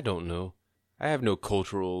 I don't know. I have no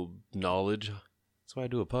cultural knowledge. That's why I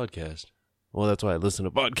do a podcast. Well, that's why I listen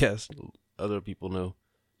to podcasts. Other people know.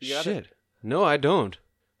 You got Shit. No, I don't.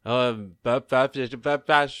 I'm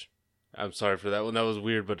sorry for that one. That was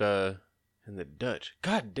weird, but and the Dutch.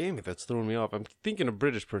 God damn it, that's throwing me off. I'm thinking a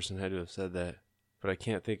British person had to have said that, but I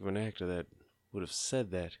can't think of an actor that would have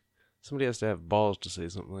said that. Somebody has to have balls to say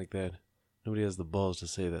something like that. Nobody has the balls to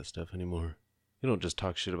say that stuff anymore. You don't just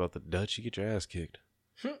talk shit about the Dutch, you get your ass kicked.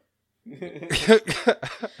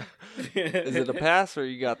 Is it a pass or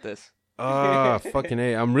you got this? Ah, fucking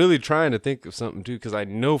A. I'm really trying to think of something, too, because I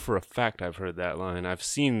know for a fact I've heard that line. I've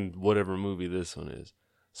seen whatever movie this one is.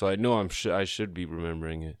 So I know I should be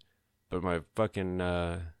remembering it. But my fucking,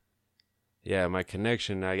 my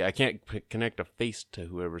connection, I can't connect a face to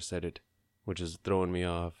whoever said it, which is throwing me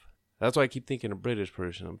off. That's why I keep thinking a British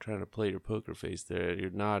person. I'm trying to play your poker face there. You're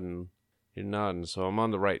nodding, so I'm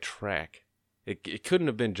on the right track. It couldn't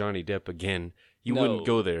have been Johnny Depp again. You No. wouldn't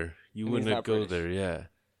go there. You And he's wouldn't have not go British. there, yeah.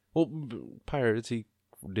 Well, Pirates, he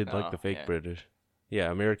did like Oh, the fake yeah. British.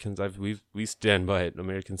 Yeah, Americans, we stand by it.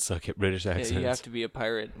 Americans suck at British accents. Yeah, you have to be a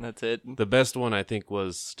pirate, and that's it. The best one, I think,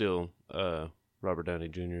 was still Robert Downey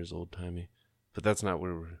Jr.'s old timey. But that's not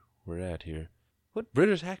where we're at here. What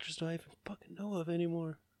British actors do I even fucking know of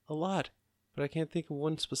anymore? A lot. But I can't think of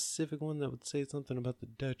one specific one that would say something about the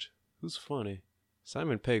Dutch. Who's funny?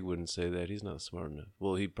 Simon Pegg wouldn't say that. He's not smart enough.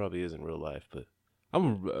 Well, he probably is in real life, but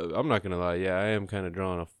I'm not gonna lie. Yeah, I am kind of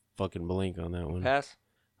drawing a fucking blank on that one. Pass.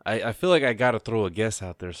 I feel like I gotta throw a guess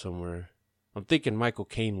out there somewhere. I'm thinking Michael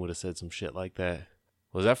Caine would have said some shit like that.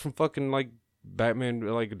 Was that from fucking like Batman,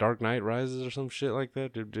 like Dark Knight Rises or some shit like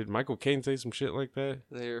that? Did Michael Caine say some shit like that?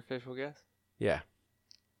 Is that your official guess? Yeah.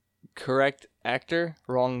 Correct actor,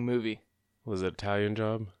 wrong movie. Was it Italian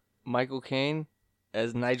Job? Michael Caine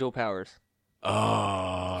as Nigel Powers.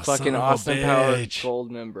 Oh, Fucking son of a Austin Powers bitch.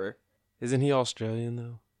 gold member. Isn't he Australian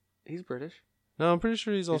though? He's British. No, I'm pretty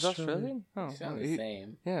sure he's He's Australian. Australian? Oh, You sound he- the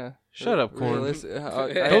same. yeah. Shut up, Corn.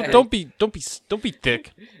 Don't Don't be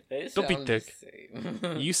thick. They Don't be sound thick. the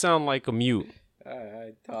same. You sound like a mute.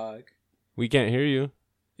 Alright, talk. We can't hear you.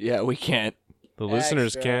 Yeah, we can't. The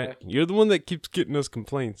listeners Extra. can't. You're the one that keeps getting us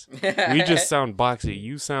complaints. We just sound boxy.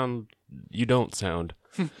 You don't sound.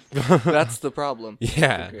 That's the problem.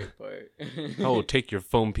 Yeah. Great part. Oh, take your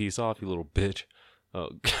phone piece off, you little bitch. Oh.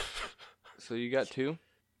 So you got two?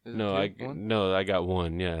 Is it No, two? One? no, I got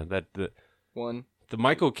one. Yeah, One. the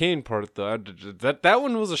Michael Caine part though. That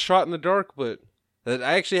one was a shot in the dark, but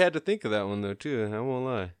I actually had to think of that one though too. I won't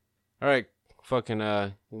lie. All right, fucking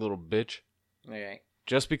little bitch. Alright.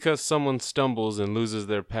 Just because someone stumbles and loses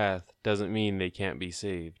their path doesn't mean they can't be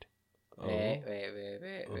saved. Wait.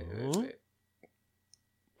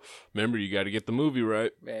 Remember, you got to get the movie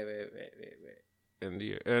right Wait. and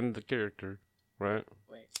the character right.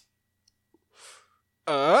 Wait.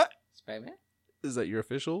 Spider-Man? Is that your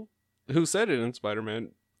official? Who said it in Spider-Man?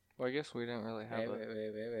 Well, I guess we didn't really have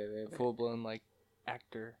a Wait. full blown like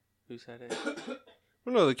actor Who said it?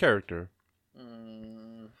 Oh, no, the character.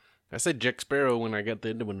 Mm, I said Jack Sparrow when I got the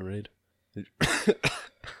end one right.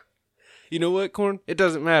 You know what, Corn? It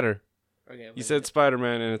doesn't matter. okay. You what said is it?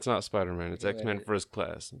 Spider-Man, and it's not Spider-Man. It's Okay, what X-Men is it? First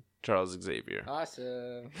Class. Charles Xavier.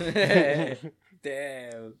 Awesome.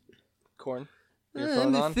 Damn. Corn. Your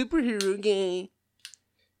phone on? superhero guy.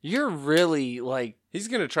 You're really like. He's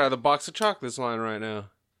gonna try the box of chocolates line right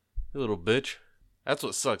now. You little bitch. That's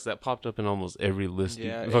what sucks. That popped up in almost every list. you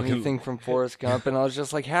Yeah, fucking- anything from Forrest Gump, and I was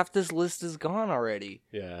just like, half this list is gone already.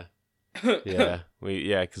 Yeah. Yeah.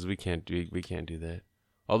 Because we can't do that.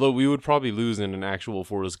 Although we would probably lose in an actual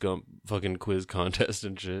Forrest Gump fucking quiz contest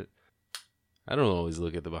and shit. I don't always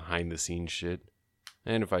look at the behind the scenes shit.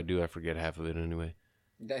 And if I do, I forget half of it anyway.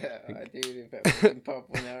 Dude, if I can pop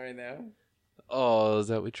one out right now. Oh, is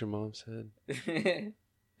that what your mom said?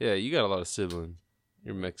 Yeah, you got a lot of siblings.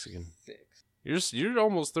 You're Mexican. 6. You're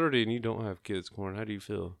almost 30 and you don't have kids, Corn. How do you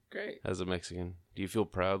feel Great. as a Mexican? Do you feel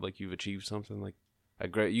proud like you've achieved something? Like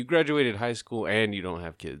you graduated high school and you don't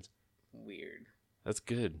have kids. Weird. That's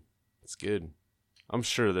good. That's good. I'm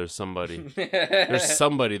sure there's somebody. There's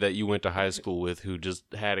somebody that you went to high school with who just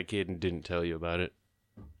had a kid and didn't tell you about it.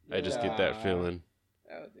 I just get that Nah. feeling.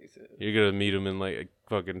 I don't think so. You're gonna meet him in like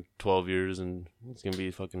fucking 12 years and he's gonna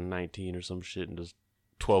be fucking 19 or some shit and just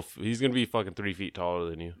 12. He's gonna be fucking 3 feet taller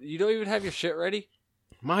than you. You don't even have your shit ready?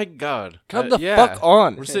 My God. Come the yeah. fuck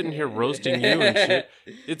on. We're sitting here roasting you and shit.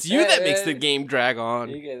 It's you that makes the game drag on.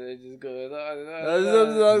 You guys are just going on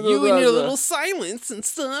and on. You and your little silence and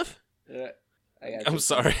stuff. I got I'm you.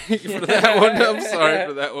 sorry for that one. I'm sorry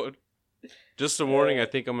for that one. Just a warning, I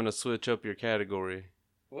think I'm going to switch up your category.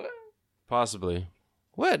 What? Possibly.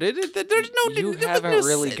 What? There's no... You there haven't was no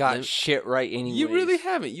really set got limit. shit right anyways. You really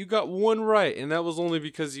haven't. You got one right, and that was only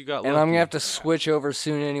because you got And lucky. I'm going to have to switch over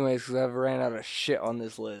soon anyways because I've ran out of shit on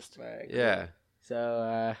this list. Alright, cool. Yeah.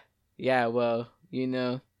 So, yeah, well,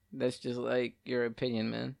 that's just like your opinion,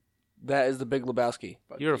 man. That is the Big Lebowski.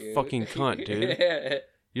 Fuck You're a you. fucking cunt, dude.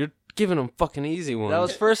 You're giving them fucking easy ones. That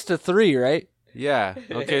was first to 3, right? Yeah.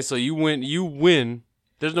 Okay, so you win.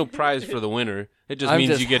 There's no prize for the winner. It just I'm means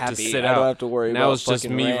just you get happy. to sit I out. don't have to worry Now about it's just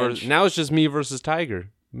fucking me ranch. now it's just me versus Tiger.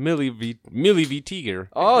 Millie v Tiger.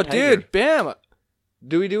 Oh, Tiger. dude, bam.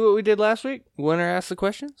 Do we do what we did last week? Winner asks the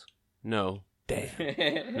questions? No.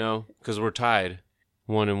 Damn. No, cuz we're tied.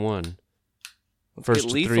 1-1. Let's First get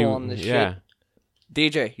to lethal 3. on this yeah.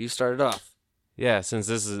 shit. DJ, you started off. Yeah, since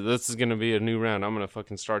this is going to be a new round, I'm going to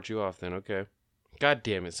fucking start you off then, okay? God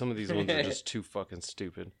damn it. Some of these ones are just too fucking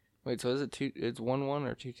stupid. Wait, so is it 2? It's 1-1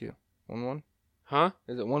 or 2-2? 1-1? Huh?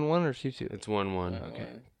 Is it 1-1 or 2-2? It's 1-1 Okay.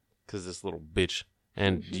 cuz this little bitch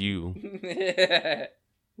and you.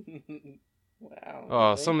 Wow.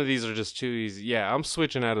 Oh, some of these are just too easy. Yeah, I'm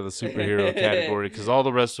switching out of the superhero category because all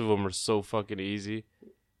the rest of them are so fucking easy.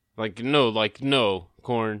 No,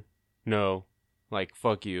 Corn, no, like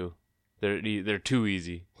fuck you. They're too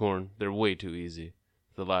easy, Corn. They're way too easy.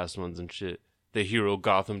 The last ones and shit. The hero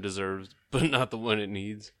Gotham deserves, but not the one it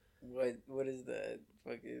needs. What is the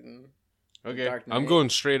fucking... Okay, Dark I'm Knight. going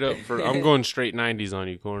straight up for. I'm going straight 90s on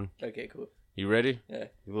you, Corn. Okay, cool. You ready? Yeah.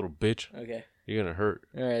 You little bitch. Okay. You're gonna hurt.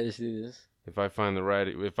 Alright, let's do this. If I find the right,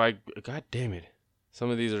 God damn it. Some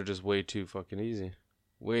of these are just way too fucking easy.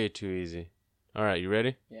 Way too easy. All right, you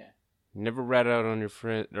ready? Yeah. Never rat on your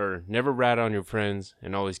friends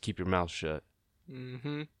and always keep your mouth shut.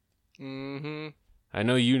 Mm-hmm. I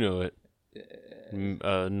know you know it,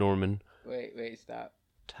 Norman. Wait, stop.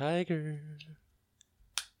 Tiger.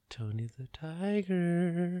 Tony the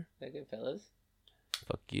Tiger. Is that good, fellas?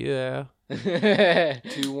 Fuck yeah.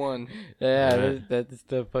 2-1. Yeah, that's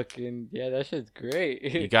the fucking... Yeah, that shit's You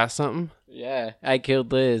great. got something? Yeah. I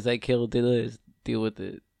killed Liz. Deal with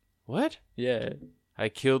it. What? Yeah. I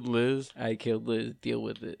killed Liz? I killed Liz. Deal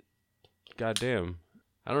with it. God damn.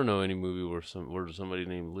 I don't know any movie where somebody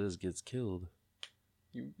named Liz gets killed.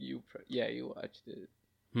 You watched it.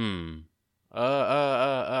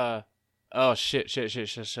 Oh, shit. Shut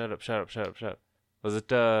up. Was it,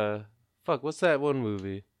 fuck, what's that one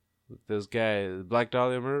movie? With those guys, Black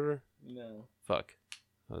Dahlia Murder? No. Fuck.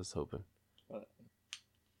 I was hoping. What?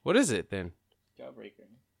 What is it then? Jawbreaker.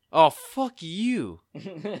 Oh, fuck you.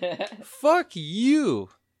 Fuck you.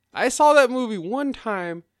 I saw that movie one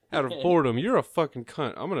time out of boredom. You're a fucking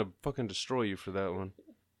cunt. I'm gonna fucking destroy you for that one.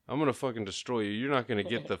 I'm gonna fucking destroy you. You're not gonna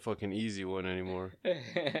get the fucking easy one anymore.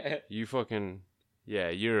 You fucking... Yeah,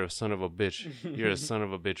 you're a son of a bitch. You're a son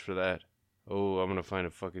of a bitch for that. Oh, I'm gonna find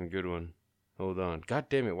a fucking good one. Hold on. God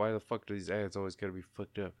damn it, why the fuck do these ads always gotta be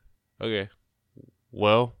fucked up? Okay.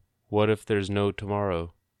 Well, what if there's no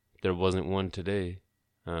tomorrow? There wasn't one today.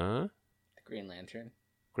 Huh? The Green Lantern.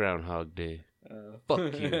 Groundhog Day.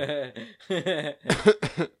 Fuck you. I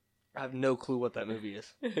have no clue what that movie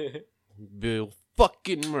is. Bill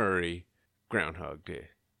fucking Murray. Groundhog Day.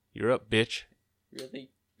 You're up, bitch.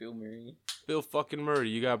 Really? Bill Murray? Bill fucking Murray.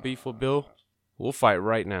 You got beef with Bill? We'll fight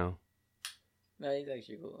right now. No, he's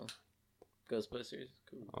actually cool. Ghostbusters,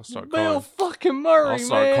 cool. I'll start Bill calling. fucking Murray, I'll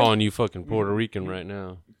start man. calling you fucking Puerto Rican right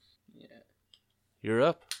now. Yeah. You're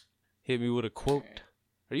up. Hit me with a quote.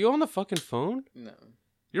 Are you on the fucking phone? No.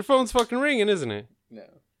 Your phone's fucking ringing, isn't it? No.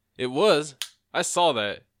 It was. I saw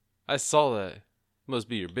that. Must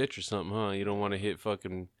be your bitch or something, huh? You don't want to hit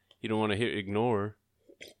ignore.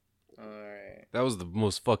 Alright. That was the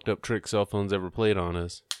most fucked up trick cell phones ever played on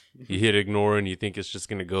us. You hit ignore and you think it's just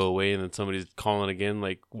gonna go away, and then somebody's calling again.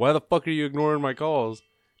 Like, why the fuck are you ignoring my calls?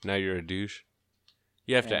 Now you're a douche.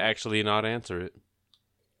 You have to actually not answer it.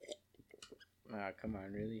 Ah, come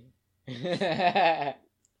on, really?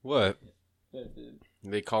 What?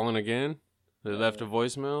 They calling again? They left a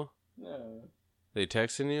voicemail? No. They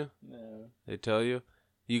texting you? No. They tell you?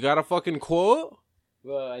 You got a fucking quote?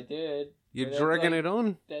 Well, I did. You're but that's dragging it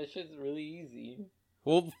on? That shit's really easy.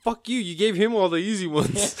 Well, fuck you. You gave him all the easy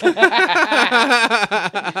ones. Really?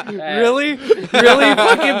 Really,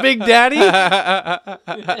 fucking Big Daddy? You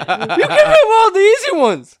give him all the easy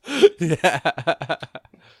ones. Yeah.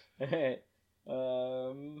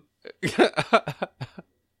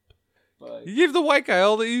 But You gave the white guy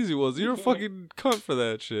all the easy ones. You're a fucking cunt for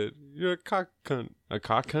that shit. You're a cock cunt. A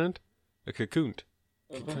cock cunt? A cocoont.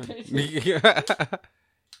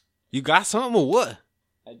 You got something or what?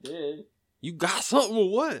 I did. You got something or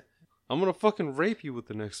what? I'm gonna fucking rape you with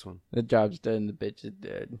the next one. The job's done. The bitch is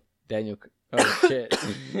dead. Daniel. Oh shit.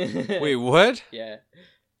 Wait, what? Yeah.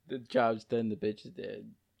 The job's done. The bitch is dead.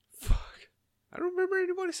 Fuck. I don't remember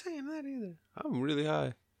anybody saying that either. I'm really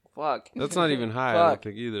high. Fuck. That's not even high, I don't Fuck.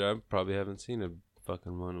 think either. I probably haven't seen a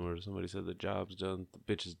fucking one where somebody said the job's done, the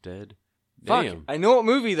bitch is dead. Fuck. Damn. I know what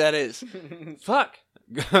movie that is. Fuck.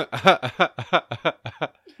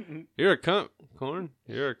 You're a cunt, Corn.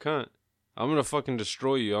 You're a cunt. I'm gonna fucking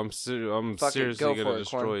destroy you. I'm Fuck it, seriously go for gonna it,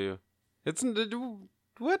 destroy Corn. you. It's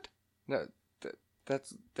what? No,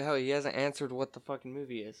 that's the hell. He hasn't answered what the fucking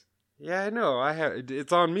movie is. Yeah, I know. I have.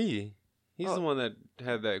 It's on me. He's Oh. the one that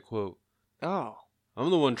had that quote. Oh. I'm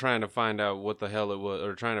the one trying to find out what the hell it was,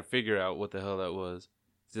 or trying to figure out what the hell that was.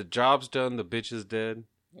 The job's done. The bitch is dead.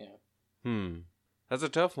 Yeah. That's a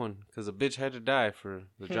tough one because the bitch had to die for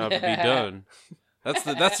the job to be done.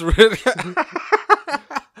 That's really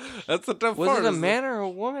that's the tough Was part. it a is man or a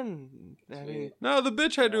woman? I mean, No, the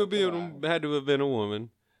bitch had to come have been a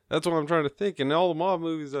woman. That's what I'm trying to think. In all the mob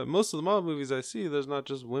movies, most of the mob movies I see, there's not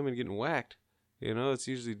just women getting whacked. You know, it's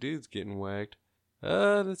usually dudes getting whacked.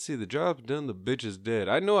 Let's see. The job's done. The bitch is dead.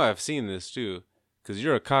 I know I've seen this too, because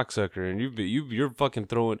you're a cocksucker and you're fucking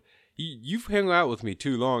throwing. You've hung out with me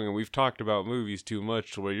too long, and we've talked about movies too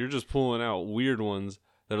much to where you're just pulling out weird ones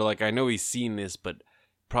that are like, I know he's seen this, but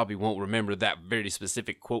probably won't remember that very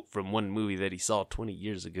specific quote from one movie that he saw 20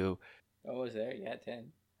 years ago. Oh, was there? Yeah,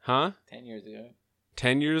 10. Huh? 10 years ago.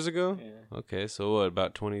 10 years ago? Yeah. Okay, so what,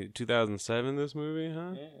 about 2007 this movie,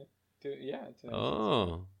 huh? Yeah.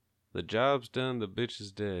 Oh. The job's done, the bitch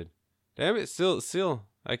is dead. Damn it, still,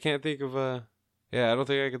 I can't think of, yeah, I don't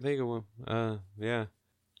think I can think of one. Yeah.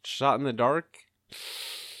 Shot in the Dark?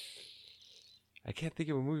 I can't think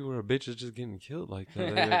of a movie where a bitch is just getting killed like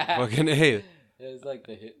that. Like, fucking A. It was like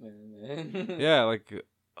the Hitman, man. Yeah, like,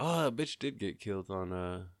 a bitch did get killed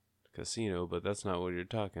on, Casino, but that's not what you're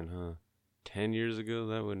talking, huh? 10 years ago?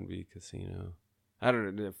 That wouldn't be Casino. I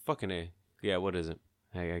don't know. Fucking A. Yeah, what is it?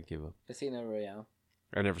 I give up. Casino Royale.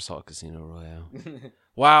 I never saw Casino Royale.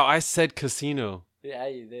 Wow, I said Casino. Yeah,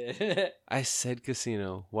 you did. I said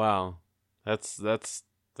Casino. Wow. That's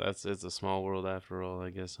it's a small world after all, I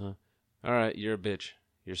guess, huh? Alright, you're a bitch.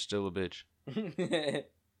 You're still a bitch.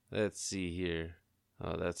 Let's see here.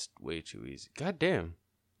 Oh, that's way too easy. God damn.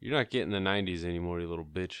 You're not getting the 90s anymore, you little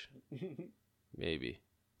bitch. Maybe.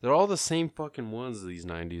 They're all the same fucking ones, these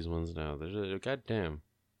 90s ones now. God damn.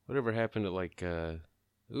 Whatever happened to, like,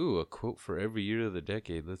 ooh, a quote for every year of the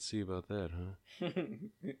decade. Let's see about that, huh?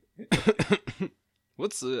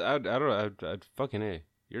 What's I don't know. I'd fucking A.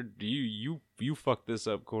 You fucked this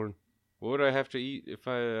up, Corn. What would I have to eat if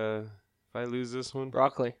I lose this one?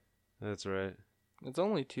 broccoli. That's right. It's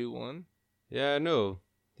only 2-1. Yeah, I know.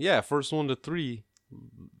 Yeah, first one to 3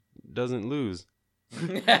 doesn't lose.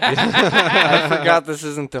 I forgot this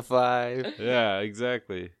isn't to 5. Yeah,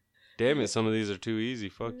 exactly. Damn it, some of these are too easy.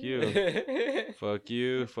 Fuck you. Fuck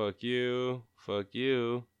you. Fuck you. Fuck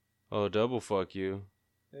you. Oh, double fuck you.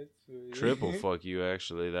 Triple fuck you,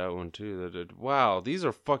 actually. That one, too. Wow, these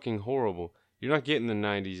are fucking horrible. You're not getting the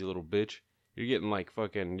 90s, you little bitch. You're getting like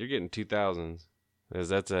fucking. You're getting 2000s. Because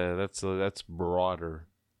that's broader.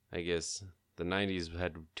 I guess the 90s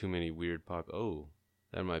had too many weird pop. Oh,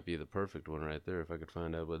 that might be the perfect one right there if I could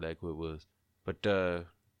find out what that quote was. But did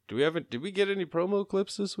we get any promo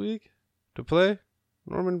clips this week to play?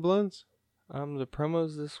 Norman Blunts? The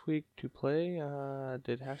promos this week to play,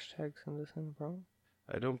 did hashtag send us in the promo?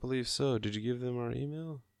 I don't believe so. Did you give them our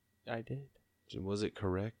email? I did. Was it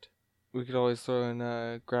correct? We could always throw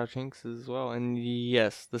in Grouch Inks as well. And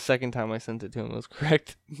yes, the second time I sent it to him was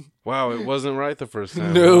correct. Wow, it wasn't right the first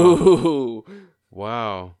time. No!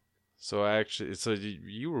 Wow. So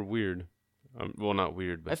you were weird. Well, not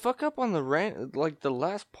weird, I but fuck up on the the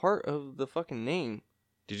last part of the fucking name.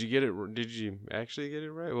 did you get it? Did you actually get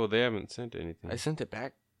it right? Well, they haven't sent anything. I sent it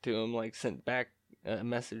back to him, sent back a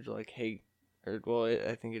message like, hey,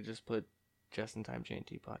 I think it just put Just in Time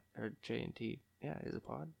J&T pod, or J&T. Yeah, is it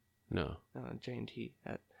pod? No. No, J&T.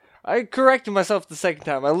 I corrected myself the second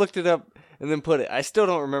time. I looked it up and then put it. I still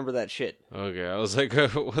don't remember that shit. Okay, I was like,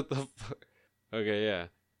 what the fuck? Okay, yeah.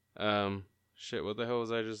 Shit, what the hell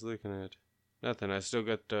was I just looking at? Nothing. I still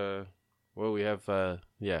got, we'll have a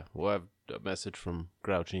message from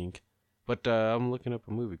Grouch Inc. But, I'm looking up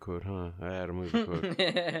a movie quote, huh? I had a movie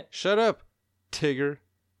quote. Shut up, Tigger.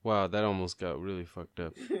 Wow, that almost got really fucked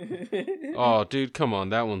up. Oh, dude, come on.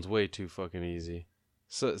 That one's way too fucking easy.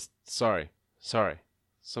 So, sorry.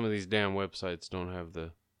 Some of these damn websites don't have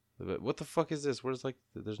the what the fuck is this? Where's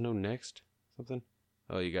there's no next? Something?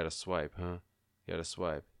 Oh, you gotta swipe, huh? You gotta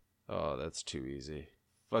swipe. Oh, that's too easy.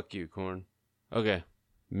 Fuck you, Corn. Okay.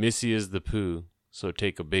 Missy is the poo, so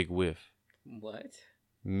take a big whiff. What?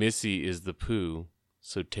 Missy is the poo,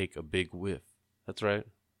 so take a big whiff. That's right.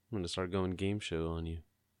 I'm gonna start going game show on you.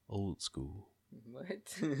 Old school.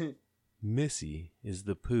 What? Missy is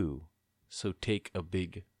the poo, so take a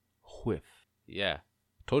big whiff. Yeah.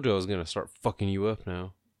 Told you I was gonna start fucking you up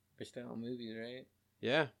now. We're still on movies, right?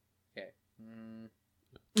 Yeah. Okay.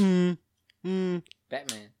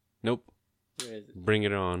 Batman. Nope. Where is it? Bring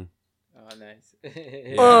it on, Oh, nice.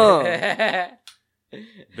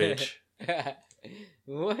 bitch.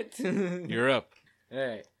 What? You're up.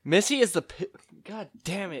 Alright. Missy is the God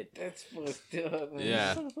damn it. That's fucked up, man.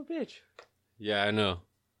 Yeah. Son of a bitch. Yeah, I know.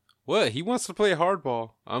 What? He wants to play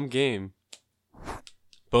hardball. I'm game.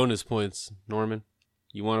 Bonus points, Norman.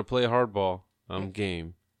 You want to play hardball? I'm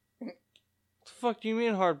game. What the fuck do you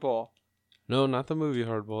mean hardball? No, not the movie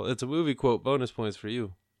Hardball. It's a movie quote. Bonus points for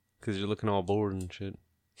you. Because you're looking all bored and shit.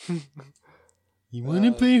 You want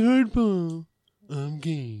to play hardball? I'm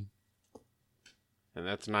game. And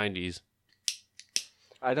that's 90s.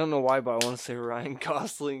 I don't know why, but I want to say Ryan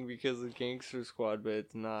Gosling because of Gangster Squad, but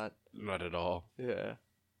it's not. Not at all. Yeah.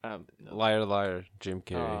 No. Liar, liar, Jim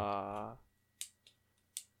Carrey. Ah.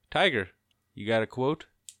 Tiger, you got a quote?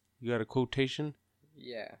 You got a quotation?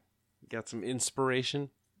 Yeah. You got some inspiration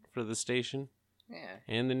for the station Yeah.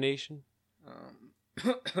 and the nation?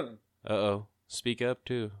 Uh-oh. Speak up,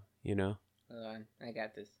 too, you know. Hold on. I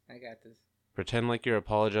got this. Pretend like you're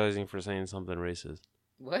apologizing for saying something racist.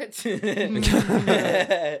 What?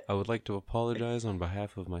 I would like to apologize on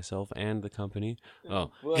behalf of myself and the company.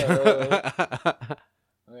 Oh. Whoa.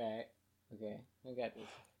 Alright. Okay. I got this.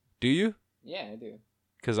 Do you? Yeah, I do.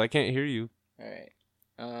 Because I can't hear you. Alright.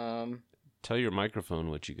 Tell your microphone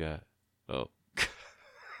what you got. Oh.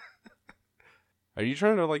 Are you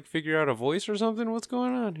trying to, figure out a voice or something? What's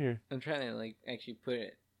going on here? I'm trying to, actually put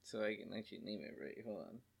it so I can actually name it right. Hold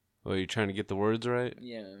on. Oh, you're trying to get the words right?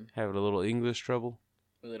 Yeah, Having a little English trouble?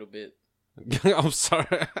 a little bit. I'm sorry.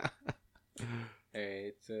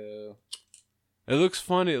 Alright, so... It looks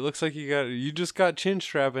funny. It looks like you just got chin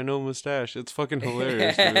strap and no mustache. It's fucking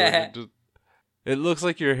hilarious. Dude. It looks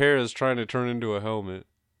like your hair is trying to turn into a helmet.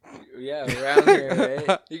 Yeah, around here,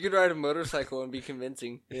 right? You could ride a motorcycle and be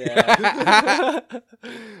convincing. Yeah.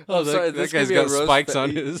 Oh, sorry. That guy's got spikes on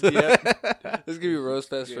his. Yep. This is gonna be roast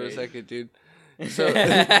fest for a Great. second, dude.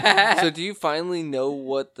 So do you finally know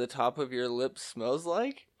what the top of your lip smells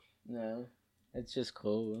like? No, it's just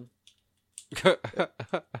cold.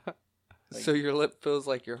 So your lip feels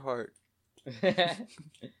like your heart.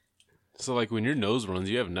 So, when your nose runs,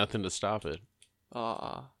 you have nothing to stop it.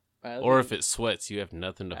 Ah. Or if it sweats, you have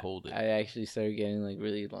nothing to hold it. I actually started getting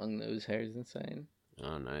really long nose hairs inside.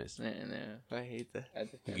 Oh, nice. I hate that.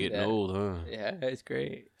 You're getting old, huh? Yeah, it's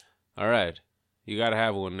great. All right. You got to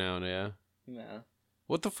have one now, yeah? No.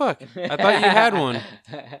 What the fuck? I thought you had one.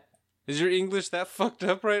 Is your English that fucked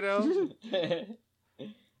up right now?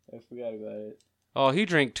 I forgot about it. Oh, he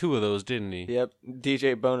drank 2 of those, didn't he? Yep.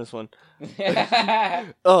 DJ bonus one.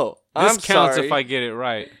 Oh, Oh, This I'm counts sorry. if I get it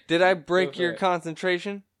right. Did I break Go for your it.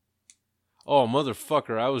 concentration? Oh,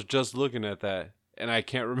 motherfucker, I was just looking at that, and I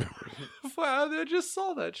can't remember. Wow, I just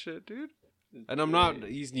saw that shit, dude. And I'm not,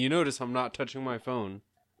 you notice I'm not touching my phone.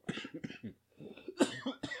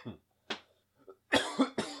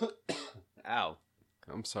 Ow.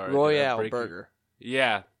 I'm sorry. Did I Royale break you? burger.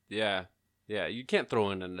 Yeah. You can't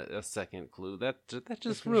throw in a second clue. That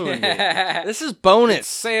just ruined it. This is It's bonus.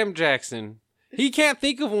 Sam Jackson. He can't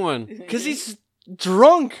think of one. Because he's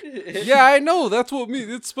drunk. Yeah, I know. That's what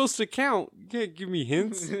it's supposed to count. You can't give me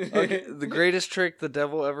hints. Okay, the greatest trick the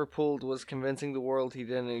devil ever pulled was convincing the world he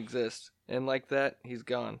didn't exist. And like that, he's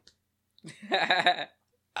gone.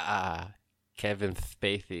 Kevin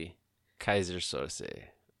Spacey, Kaiser Soze,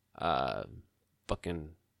 fucking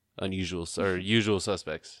usual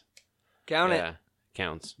suspects. Count Yeah,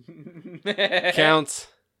 counts. Counts.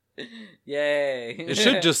 Yay. It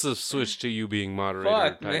should just have switched to you being moderator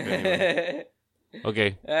Fuck, type man. anyway.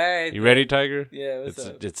 Okay, Alright. you ready, Tiger? Yeah, what's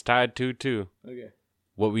up? It's tied 2-2. Okay.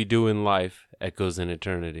 What we do in life echoes in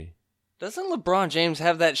eternity. Doesn't LeBron James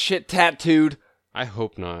have that shit tattooed? I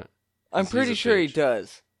hope not. I'm He's pretty a sure he bitch.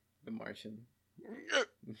 does. The Martian.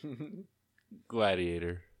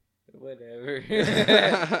 Gladiator. Whatever.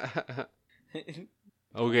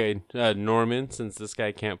 Okay, Norman, since this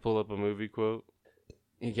guy can't pull up a movie quote,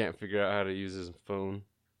 he can't figure out how to use his phone.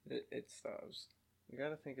 It stops. You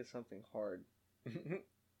gotta think of something hard.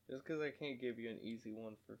 Just because I can't give you an easy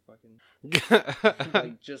one for fucking...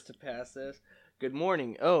 like, just to pass this. Good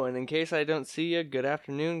morning. Oh, and in case I don't see you, good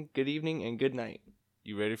afternoon, good evening, and good night.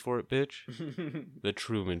 You ready for it, bitch? The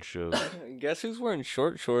Truman Show. Guess who's wearing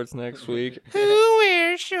short shorts next week? Who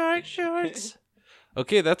wears short shorts?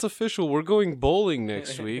 Okay, that's official. We're going bowling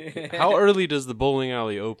next week. How early does the bowling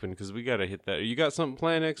alley open? Because we got to hit that. You got something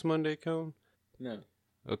planned next Monday, Cone? No.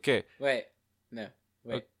 Okay. Wait. No.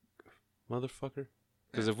 Wait. Motherfucker.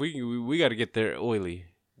 Because if we got to get there oily.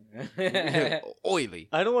 Oily.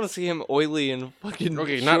 I don't want to see him oily and fucking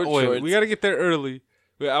Okay, not short oily. shorts. We got to get there early.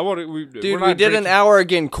 I want to. Dude, we did an hour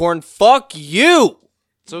again, Corn. Fuck you!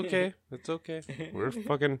 It's okay. It's okay. We're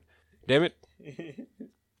fucking. Damn it.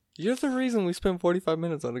 You're the reason we spent 45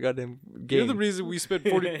 minutes on a goddamn game. You're the reason we spent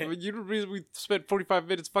 45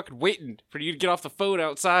 minutes fucking waiting for you to get off the phone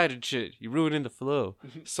outside and shit. You're ruining the flow.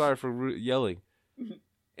 Sorry for yelling.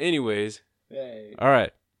 Anyways, Hey. all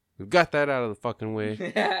right, we've got that out of the fucking way.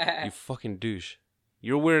 You fucking douche.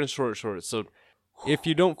 You're wearing short shorts, so if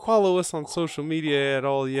you don't follow us on social media at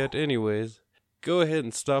all yet, anyways, go ahead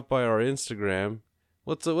and stop by our Instagram.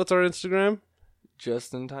 What's our Instagram?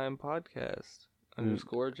 Just in Time Podcast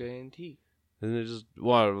 _ JNT. Isn't it just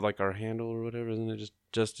like our handle or whatever? Isn't it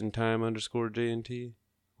just in time _ JNT?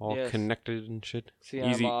 All Yes. connected and shit. See,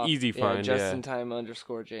 Easy- I'm off. easy find, Just yeah. in Time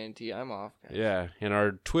 _ JNT. I'm off, guys. Yeah, and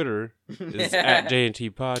our Twitter is at JNT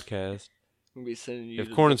Podcast. We'll be sending you If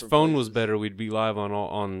to Corn's different phone was places. better, we'd be live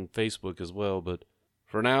on Facebook as well. But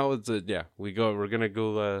for now, it's we're gonna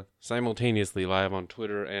go simultaneously live on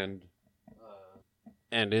Twitter and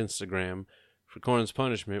Instagram. For Corn's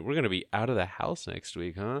punishment, we're gonna be out of the house next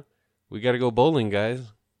week, huh? We gotta go bowling,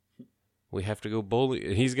 guys. We have to go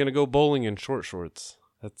bowling. He's gonna go bowling in short shorts.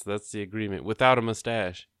 That's the agreement. Without a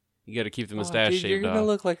mustache. You gotta keep the mustache dude, shaved you're gonna off.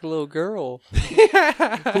 look like a little girl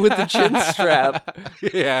with the chin strap.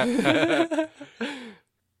 Yeah.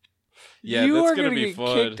 Yeah, you that's are gonna gonna be get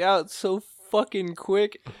fun. kicked out so fucking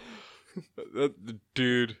quick.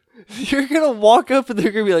 Dude. You're gonna walk up and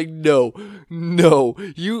they're gonna be like, no,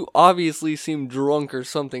 you obviously seem drunk or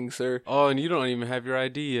something, sir. Oh, and you don't even have your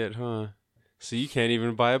ID yet, huh? So you can't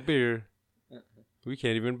even buy a beer. We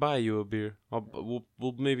can't even buy you a beer. We'll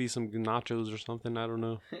maybe some nachos or something. I don't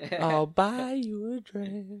know. I'll buy you a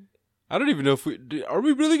drink. I don't even know if are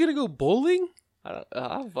we really gonna go bowling? I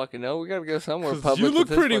don't fucking know. We gotta go somewhere 'Cause public. you look with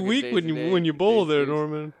this pretty fucking weak when you bowl there,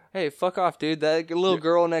 Norman. Hey, fuck off, dude. That little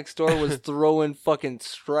girl next door was throwing fucking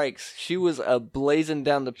strikes. She was blazing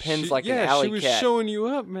down the pins like an alley she was cat. showing you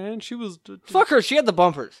up, man. She was. Fuck her. She had the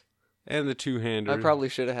bumpers. And the two-hander. I probably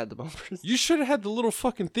should have had the bumpers. You should have had the little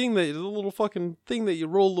fucking thing that you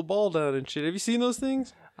roll the ball down and shit. Have you seen those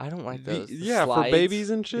things? I don't like those. The Yeah, for slides. babies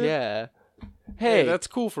and shit. Yeah. Hey, Hey, that's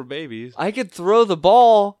cool for babies. I could throw the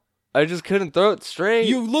ball. I just couldn't throw it straight.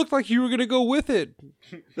 You looked like you were gonna go with it.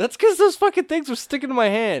 That's because those fucking things were sticking to my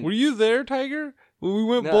hand. Were you there, Tiger? When we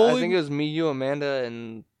went No, bowling? I think it was me, you, Amanda,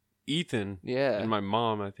 and Ethan. yeah. And my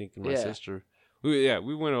mom, I think, and my Yeah. sister. We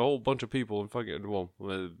went a whole bunch of people and fucking,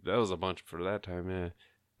 that was a bunch for that time, yeah.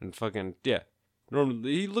 And fucking, yeah.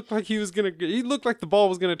 Normally, he looked like the ball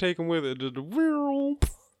was gonna take him with it. Just,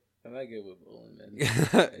 I'm not good with bowling,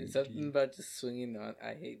 man. Something about just swinging on.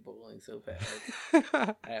 I hate bowling so bad.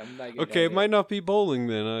 I'm not good Okay, at it might not be bowling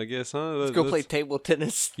then, I guess, huh? Let's go play table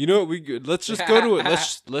tennis. You know what? Let's just go to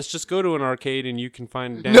it. Let's just go to an arcade and you can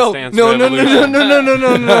find Dance No, Dance no, no, no,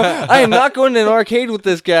 Revolution. no. I am not going to an arcade with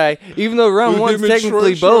this guy, even though round With one's him in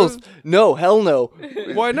technically short both. No, hell no.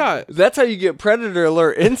 Why not? That's how you get Predator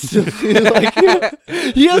Alert instantly. Like,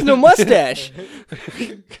 he has no mustache.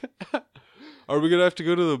 Are we gonna have to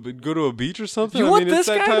go to a beach or something? You I want mean, it's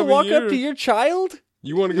this that guy to time of walk up year. to your child?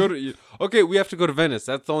 You want to go to? Okay, we have to go to Venice.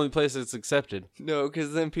 That's the only place that's accepted. No,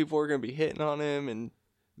 because then people are going to be hitting on him and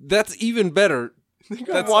That's even better.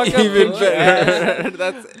 That's walk up even to better.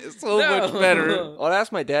 That's so much better. I'll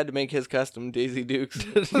ask my dad to make his custom Daisy Dukes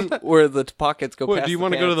where the pockets go What, past do you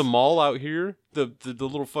want to go to the mall out here? The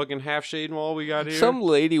little fucking half shade mall we got here? Some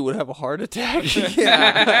lady would have a heart attack.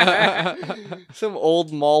 Yeah. Some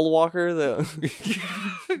old mall walker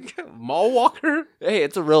that Mall walker? hey,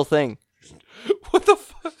 it's a real thing. What the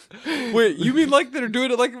fuck? Wait, you mean like they're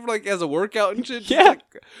doing it like as a workout and shit? Just Yeah. like-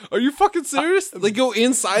 are you fucking serious? They go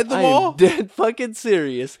inside the I mall? am dead fucking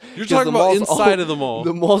serious. You're 'Cause talking the about mall's inside of the mall.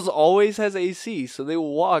 The mall's always has AC, so they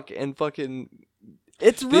will walk and fucking.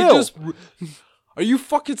 It's They real. just. Are you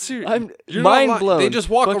fucking serious? I'm You're mind not blown. They just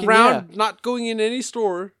walk Fucking around, not going in any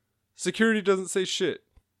store. Security doesn't say shit.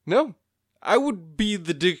 No. I would be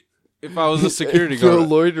the dick if I was a security No guard.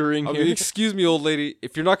 loitering I here. mean, excuse me, old lady.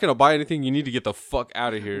 If you're not gonna buy anything, you need to get the fuck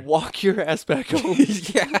out of here. Walk your ass back home.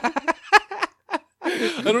 Yeah.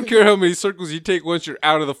 I don't care how many circles you take once you're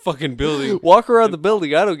out of the fucking building, Walk around the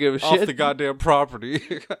building. I don't give a off shit. the goddamn property.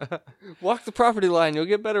 Walk the property line. You'll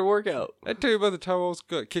get better workout. I tell you about the time I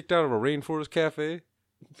got kicked out of a rainforest cafe.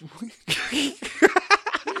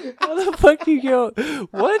 How the fuck do you go?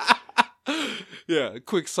 What? Yeah, a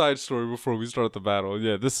quick side story before we start the battle.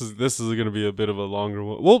 Yeah, this is gonna be a bit of a longer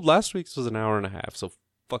one. Well, last week's was an hour and a half, so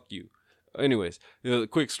fuck you. Anyways,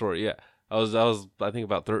 quick story. Yeah, I was I think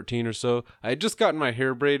about 13 or so. I had just gotten my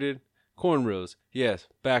hair braided, cornrows. Yes,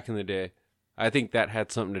 back in the day. I think that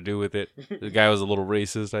had something to do with it. The guy was a little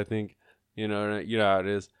racist, I think. You know how it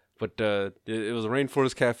is. But it was a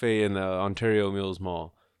rainforest cafe in the Ontario Mills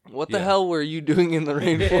Mall. What the Yeah. hell were you doing in the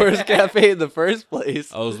Rainforest Cafe in the first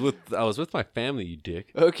place? I was with my family, you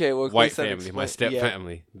dick. Okay, well, White please then family, my explain- step yeah.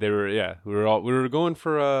 family. They were we were going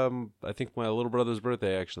for I think my little brother's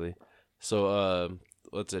birthday actually. So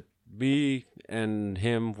what's it? Me and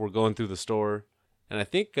him were going through the store, and I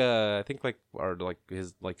think like our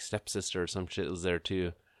his stepsister or some shit was there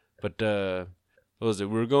too. But what was it?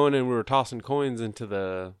 We were going and we were tossing coins into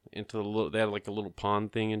the little. They had like a little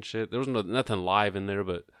pond thing and shit. There was nothing live in there,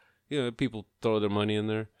 but people throw their money in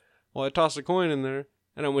there. Well, I tossed a coin in there,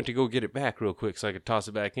 and I went to go get it back real quick so I could toss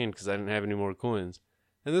it back in because I didn't have any more coins.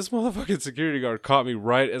 And this motherfucking security guard caught me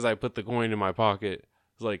right as I put the coin in my pocket. It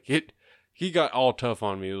was like he got all tough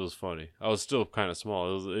on me. It was funny. I was still kind of small.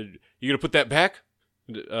 It was, you gonna put that back?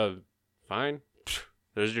 Fine.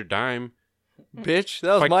 There's your dime. Bitch,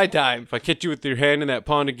 that was If I- my time. If I catch you with your hand in that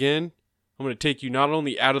pond again, I'm gonna take you not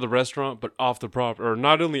only out of the restaurant but off the property, or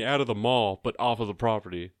not only out of the mall but off of the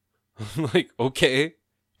property. I'm like, okay,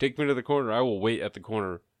 take me to the corner. I will wait at the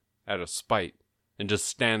corner out of spite and just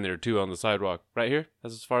stand there too on the sidewalk right here.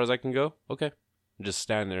 That's as far as I can go. Okay, and just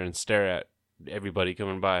stand there and stare at everybody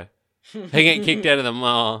coming by. I get kicked out of the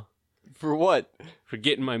mall For what? for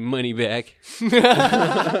getting my money back.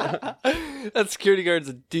 That security guard's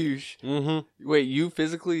a douche. Mm-hmm. Wait, you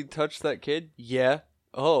physically touched that kid? Yeah.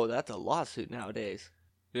 Oh, that's a lawsuit nowadays.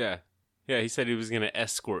 Yeah. He said he was gonna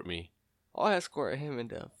escort me. I'll escort him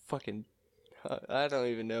into fucking. I don't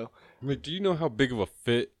even know. Like, do you know how big of a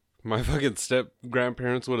fit my fucking step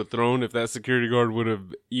grandparents would have thrown if that security guard would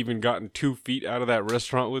have even gotten 2 feet out of that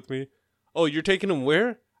restaurant with me? Oh, you're taking him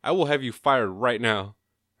where? I will have you fired right now.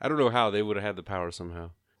 I don't know how they would have had the power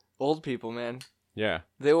somehow. Old people, man. Yeah.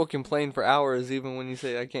 They will complain for hours even when you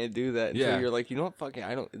say, I can't do that. Until Yeah. you're like, you know what? Fucking,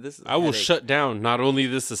 I don't. This is. a I will headache." shut down not only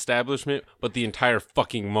this establishment, but the entire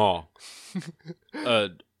fucking mall.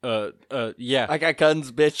 Yeah. I got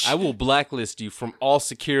guns, bitch. I will blacklist you from all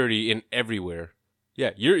security and everywhere.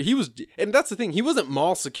 Yeah, he was, and that's the thing. He wasn't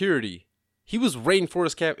mall security. He was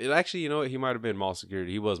Rainforest Cap. Actually, you know what? He might have been mall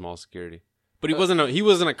security. He was mall security, but he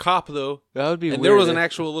wasn't a cop though. That would be And weird. there was an if-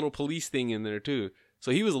 actual little police thing in there too. So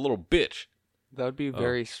he was a little bitch. That would be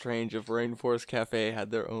very strange if Rainforest Cafe had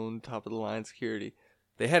their own top of the line security.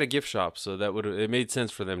 They had a gift shop, so it made sense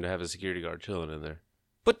for them to have a security guard chilling in there.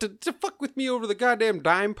 But to fuck with me over the goddamn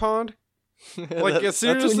dime pond. Like, That's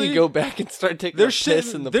seriously? when you go back and start taking There's a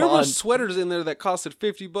piss in the there were pond. sweaters in there that costed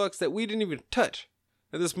 $50 that we didn't even touch.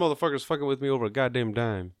 And this motherfucker's fucking with me over a goddamn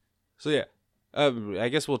dime. So yeah, I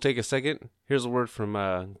guess we'll take a second. Here's a word from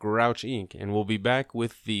Grouch Inc., and we'll be back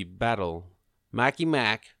with the battle. Mackie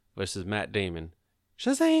Mac versus Matt Damon.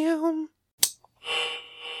 Shazam!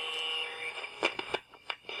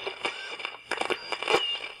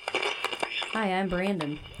 Hi, I'm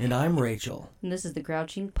Brandon, And I'm Rachel. and this is the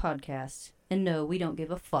Grouching Podcast. And no, we don't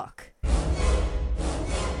give a fuck.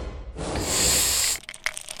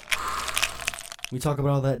 We talk about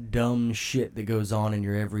all that dumb shit that goes on in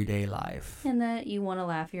your everyday life. And that you want to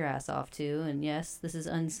laugh your ass off to. And yes, this is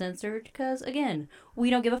uncensored, because, again, we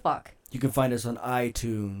don't give a fuck. You can find us on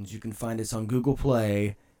iTunes, you can find us on Google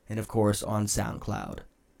Play, and of course on SoundCloud.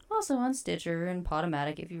 Also on Stitcher and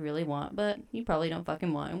Podomatic if you really want, but you probably don't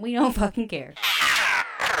fucking want, and we don't fucking care.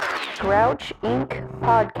 Grouch Inc.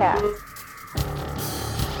 Podcast.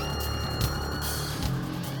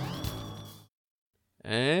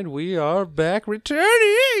 And we are back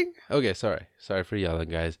returning. Okay, sorry for yelling,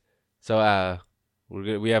 guys. So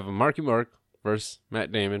we have a Marky Mark versus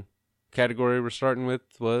Matt Damon. Category we're starting with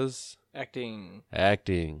was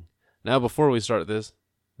Acting. Now before we start this,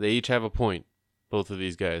 they each have a point, both of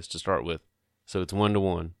these guys, to start with. So it's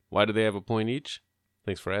 1-1. Why do they have a point each?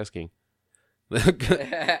 Thanks for asking.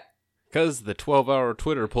 Because the 12-hour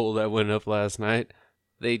Twitter poll that went up last night,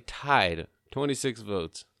 they tied 26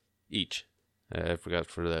 votes each. I forgot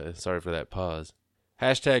for that. Sorry for that pause.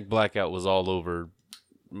 Hashtag Blackout was all over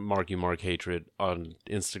Marky Mark hatred on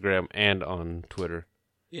Instagram and on Twitter.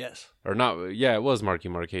 Yes. Or not, yeah, it was Marky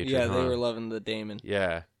Mark hatred. Yeah, they huh? were loving the Damon.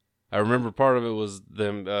 Yeah. I remember part of it was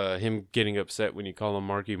him getting upset when you call him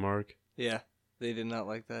Marky Mark. Yeah, they did not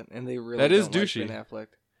like that, and they really That is don't douchey. like Ben Affleck.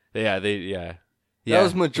 Yeah. That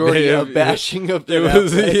was majority of bashing of Ben It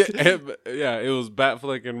was, Affleck. yeah, it was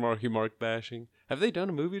Batfleck and Marky Mark bashing. Have they done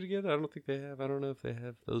a movie together? I don't think they have. I don't know if they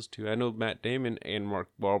have those two. I know Matt Damon and Mark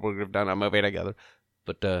Wahlberg have done a movie together,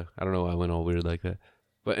 but I don't know why I went all weird like that.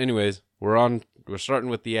 But anyways, we're starting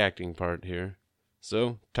with the acting part here.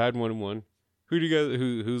 So tied 1-1. Who do you guys?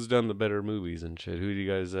 Who's done the better movies and shit? Who do you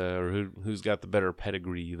guys? Or who's got the better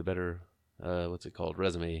pedigree? The better what's it called?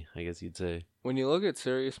 Resume, I guess you'd say. When you look at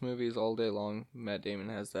serious movies all day long, Matt Damon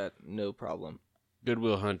has that no problem. Good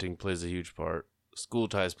Will Hunting plays a huge part. School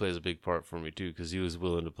Ties plays a big part for me too, because he was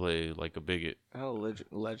willing to play like a bigot. Oh,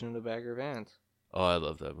 Legend of Bagger Vance. Oh, I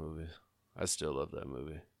love that movie. I still love that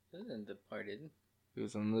movie. Isn't Departed? He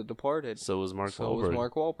was in The Departed. So was Mark So Wahlberg. was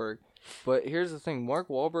Mark Wahlberg. But here's the thing, Mark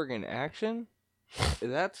Wahlberg in action,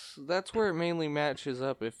 that's where it mainly matches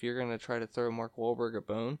up if you're gonna try to throw Mark Wahlberg a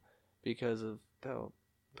bone, because of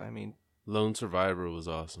Lone Survivor was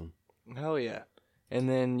awesome. hell yeah. And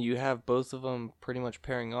then you have both of them pretty much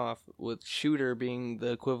pairing off, with Shooter being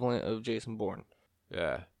the equivalent of Jason Bourne.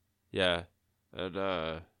 Yeah. And,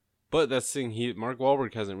 but that's the thing. Mark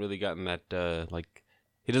Wahlberg hasn't really gotten that.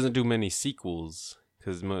 He doesn't do many sequels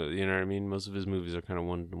because you know what I mean. Most of his movies are kind of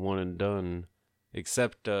one and done,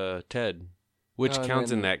 except Ted, which And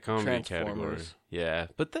counts in then that comedy category. Transformers. Yeah,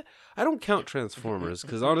 but I don't count Transformers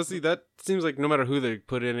because honestly, that seems like no matter who they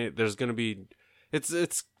put in it, there's gonna be. It's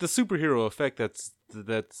the superhero effect it's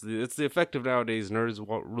the effect of nowadays nerds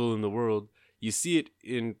ruling the world. You see it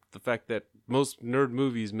in the fact that most nerd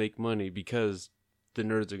movies make money because the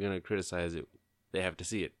nerds are going to criticize it. They have to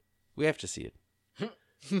see it. We have to see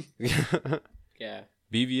it. Yeah.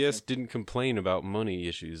 BVS didn't complain about money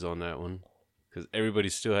issues on that one because everybody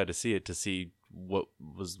still had to see it to see what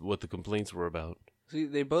the complaints were about. See,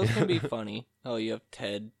 they both can be funny. Oh, you have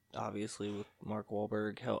Ted, obviously, with Mark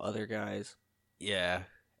Wahlberg. Hell, other guys. Yeah.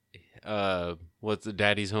 What's the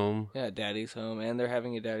Daddy's Home? Yeah, Daddy's Home, and they're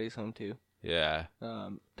having a Daddy's Home too. Yeah.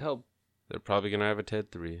 Hell, They're probably gonna have a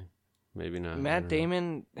Ted 3. Maybe not. Matt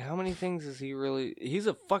Damon, how many things is he really? He's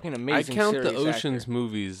a fucking amazing. I count the serious Ocean's actor.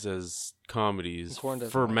 movies as comedies Corn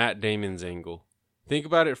doesn't for like Matt Damon's angle. Think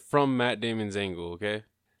about it from Matt Damon's angle, okay?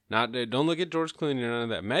 Don't look at George Clooney or none of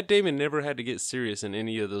that. Matt Damon never had to get serious in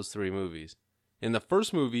any of those 3 movies. In the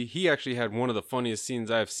first movie, he actually had one of the funniest scenes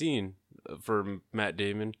I've seen for Matt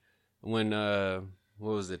Damon when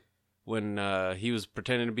what was it? When he was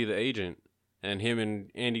pretending to be the agent, and him and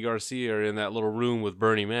Andy Garcia are in that little room with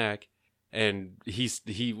Bernie Mac, and he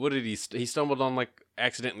stumbled on like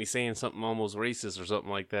accidentally saying something almost racist or something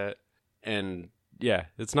like that, and yeah,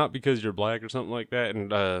 it's not because you're black or something like that,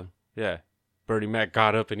 and yeah, Bernie Mac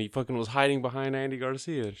got up and he fucking was hiding behind Andy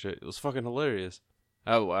Garcia and shit. It was fucking hilarious.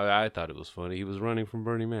 I thought it was funny. He was running from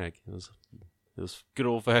Bernie Mac. It was good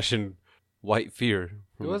old fashioned white fear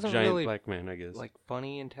from It a wasn't giant really, black man, I guess. like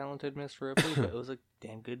funny and talented Mr. Ripley, but it was a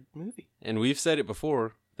damn good movie. And we've said it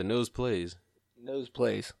before, the nose plays. Nose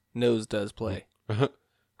plays. Nose does play.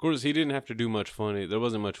 course, he didn't have to do much funny. There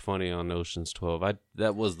wasn't much funny on Ocean's 12.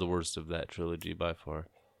 That was the worst of that trilogy by far.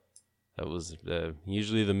 That was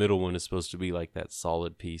usually the middle one is supposed to be like that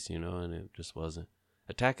solid piece, you know, and it just wasn't.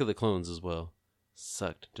 Attack of the Clones as well.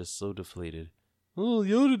 Sucked. Just so deflated. Oh,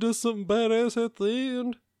 Yoda does something badass at the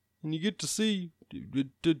end, and you get to see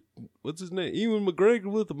what's his name, Ewan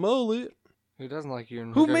McGregor with a mullet. Who doesn't like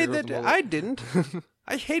Ewan McGregor? Who made with that? a mullet? I didn't.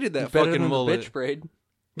 I hated that Better fucking than mullet. the bitch braid.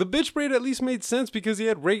 The bitch braid at least made sense because he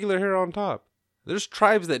had regular hair on top. There's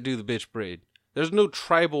tribes that do the bitch braid. There's no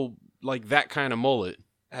tribal like that kind of mullet.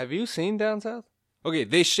 Have you seen Down South? Okay,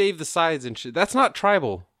 they shave the sides and shit. That's not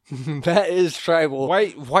tribal. That is tribal.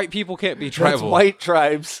 White people can't be tribal. That's white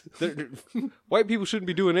tribes. White people shouldn't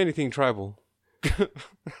be doing anything tribal.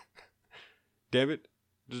 Damn it.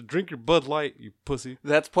 Just drink your Bud Light, you pussy.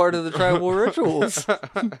 That's part of the tribal rituals.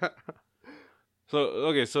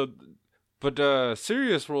 But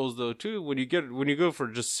serious roles though too. When you go for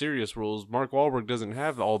just serious roles, Mark Wahlberg doesn't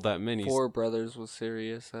have all that many. Four Brothers was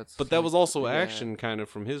serious. But that was also action, kind of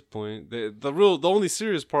from his point. The only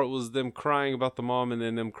serious part was them crying about the mom and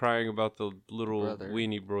then them crying about the little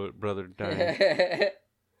weenie brother dying.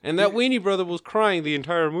 And that weenie brother was crying the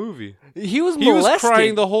entire movie. He was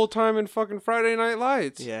crying the whole time in fucking Friday Night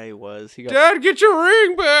Lights. Yeah, he was. Dad, get your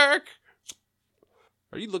ring back!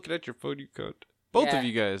 Are you looking at your phone, you cunt? Both of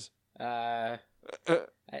you guys. I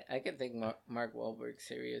could think Mark Wahlberg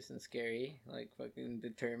serious and scary, like fucking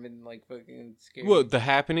determined, like fucking scary. What, The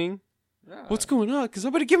Happening? No. What's going on? Cause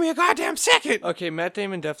somebody give me a goddamn second. Okay, Matt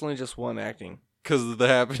Damon definitely just won acting. Because of The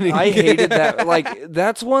Happening. I hated that. Like,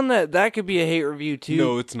 that's one that could be a hate review too.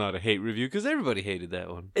 No, it's not a hate review because everybody hated that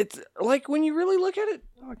one. It's like when you really look at it.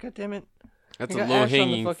 Oh, God damn it! That's a low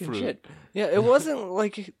hanging fruit. Shit. Yeah, it wasn't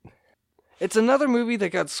like. It's another movie that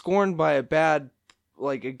got scorned by a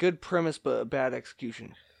good premise but a bad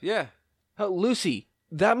execution. Yeah. Lucy.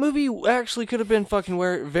 That movie actually could have been fucking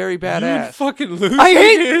very badass. You fucking Lucy. I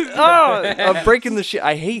hate I'm breaking the shit.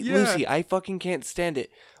 I hate Lucy. I fucking can't stand it.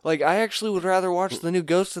 Like, I actually would rather watch the new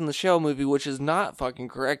Ghost in the Shell movie, which is not fucking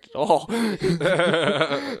correct at all.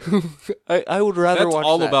 I would rather watch that. That's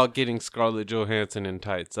all about getting Scarlett Johansson in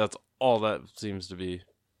tights. That's all that seems to be.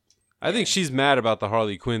 I think she's mad about the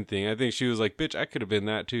Harley Quinn thing. I think she was like, bitch, I could have been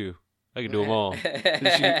that too. I could do them all.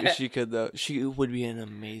 She could, though. She would be an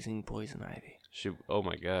amazing Poison Ivy. Oh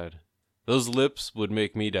my god. Those lips would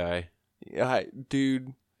make me die. Yeah,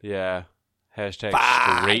 dude. Yeah. Hashtag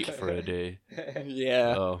straight for a day.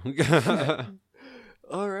 Yeah. Oh.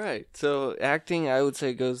 All right. So acting, I would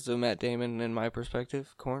say, goes to Matt Damon in my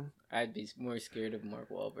perspective. Corn? I'd be more scared of Mark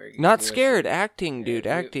Wahlberg. Not scared. Acting, dude.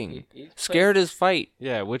 Acting. Scared as fight.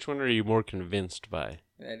 Yeah, which one are you more convinced by?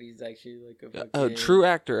 That he's actually like a fucking... A true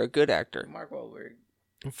actor. A good actor. Mark Wahlberg.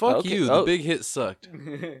 Fuck you. The Big Hit sucked.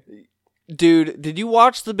 Dude, did you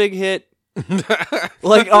watch The Big Hit?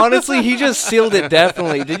 Like, honestly, he just sealed it,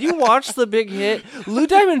 definitely. Did you watch The Big Hit? Lou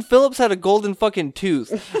Diamond Phillips had a golden fucking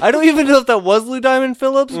tooth. I don't even know if that was Lou Diamond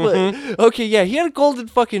Phillips, but okay, yeah, he had a golden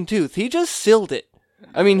fucking tooth. He just sealed it.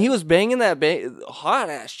 I mean, he was banging that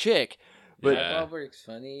hot-ass chick. But Wahlberg's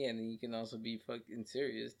funny, and he can also be fucking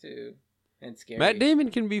serious, too. And scary. Matt Damon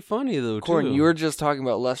can be funny, though, too. Corn, you were just talking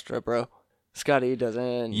about Lestra, bro. Scotty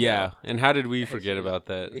doesn't. Yeah, and how did we forget about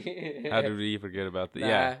that? How did we forget about that?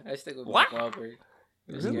 Yeah, I stick with Mark Wahlberg.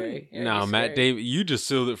 Really? Yeah, no, Matt Damon. You just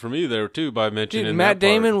sealed it for me there too by mentioning. Dude, Matt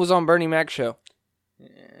Damon was on Bernie Mac's show. Yeah.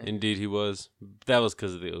 Indeed, he was. That was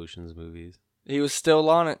because of the Ocean's movies. He was still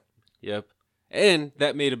on it. Yep, and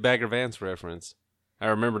that made a Bagger Vance reference. I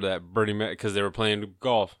remember that Bernie Mac because they were playing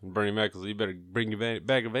golf. And Bernie Mac was, "You better bring your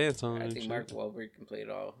Bagger Vance on." I think Mark Wahlberg can play it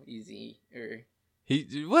all easy.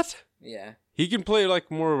 He what? Yeah. He can play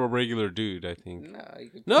like more of a regular dude, I think.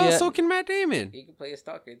 No, so can Matt Damon. He can play a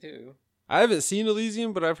stalker too. I haven't seen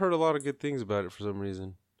Elysium, but I've heard a lot of good things about it for some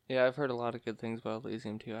reason. Yeah, I've heard a lot of good things about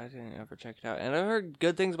Elysium too. I didn't ever check it out. And I've heard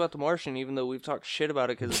good things about The Martian, even though we've talked shit about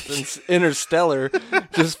it because it's Interstellar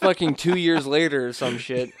just fucking 2 years later or some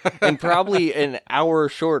shit. And probably an hour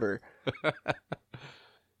shorter.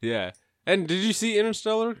 Yeah. And did you see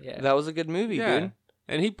Interstellar? Yeah. That was a good movie, dude.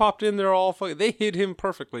 And he popped in there all fucking... They hid him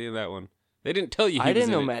perfectly in that one. They didn't tell you he was in it. I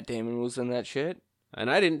didn't know Matt Damon was in that shit. And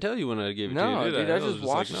I didn't tell you when I gave it to you, No, dude, I just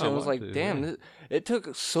watched it and was like, damn, it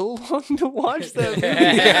took so long to watch that movie.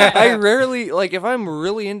 Yeah. I rarely, like, if I'm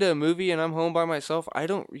really into a movie and I'm home by myself, I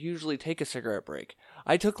don't usually take a cigarette break.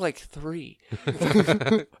 I took like 3.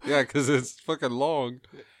 Yeah, because it's fucking long.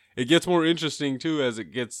 it gets more interesting too as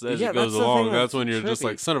it goes that's the along. thing That's that's when you're just trippy.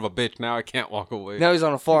 like, son of a bitch. Now I can't walk away. Now he's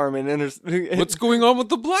on a farm and What's going on with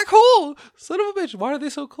the black hole? Son of a bitch. Why are they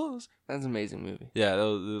so close? That's an amazing movie. Yeah, that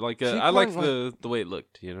was, like See, I like Corn, the way it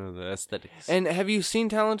looked. You know, the aesthetics. And have you seen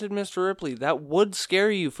Talented Mr. Ripley? That would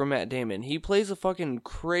scare you from Matt Damon. He plays a fucking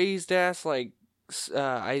crazed ass like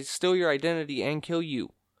I steal your identity and kill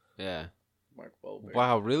you. Yeah. Mark Wahlberg.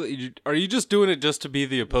 Wow, really? Are you just doing it just to be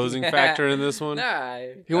the opposing factor in this one? Nah.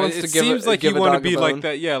 He wants It to give seems like give you a want to dog a be like bone.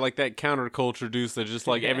 that. Yeah, like that counterculture deuce that just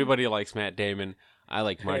like everybody likes Matt Damon. I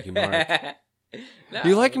like Marky Mark. No.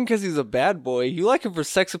 You like him because he's a bad boy. You like him for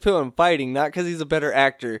sex appeal and fighting, not because he's a better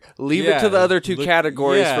actor. Leave it to the other two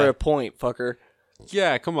categories for a point, fucker.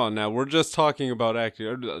 Yeah, come on now. We're just talking about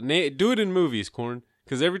acting. Do it in movies, Corn.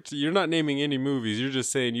 Because you're not naming any movies. You're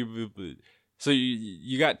just saying you. So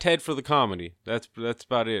you got Ted for the comedy. That's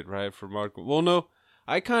about it, right? For Mark. Well, no,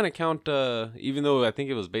 I kind of count. Even though I think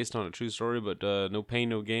it was based on a true story, but No Pain,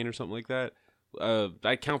 No Gain or something like that.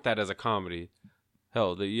 I count that as a comedy.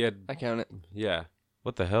 Hell, you had. I count it. Yeah.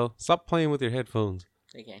 What the hell? Stop playing with your headphones.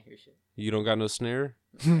 They can't hear shit. You don't got no snare?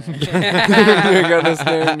 You got no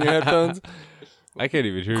snare in your headphones. I can't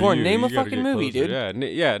even hear Corn, you. name You a gotta fucking get movie, closer. dude.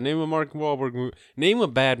 Yeah, name a Mark Wahlberg movie. Name a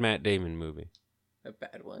bad Matt Damon movie. A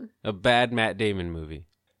bad one. A bad Matt Damon movie.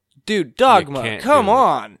 Dude, Dogma. can't Come do it.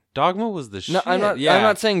 on. Dogma was the shit. No, I'm not. Yeah. I'm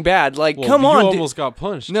not saying bad. Like, Well, come you on. dude. almost got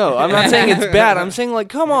punched. No, I'm not saying it's bad. I'm saying like,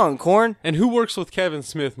 come on, Corn. And who works with Kevin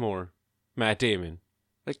Smith more? Matt Damon.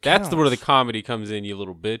 That's where the comedy comes in, you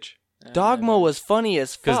little bitch. Dogma was funny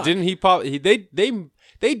as fuck. Because didn't he pop?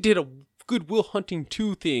 They did a Good Will Hunting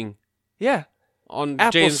 2 thing. Yeah. On Jay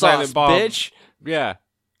and Applesauce, Silent Bob. bitch. Yeah.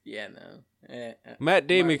 Yeah, no. Matt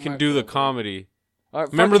Damon can Mark do the Wahlberg. comedy. All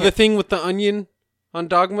right, Remember fuck the him. thing with the onion on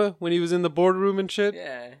Dogma when he was in the boardroom and shit?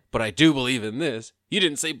 Yeah. But I do believe in this. You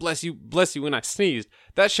didn't say bless you when I sneezed.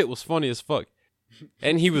 That shit was funny as fuck.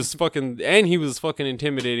 And he was fucking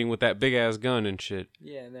intimidating with that big ass gun and shit.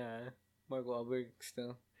 Yeah, nah. Mark Wahlberg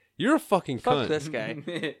still. You're a fucking Fuck cunt. this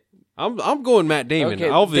guy. I'm going Matt Damon. Okay,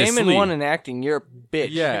 Obviously. Damon won in acting. You're a bitch.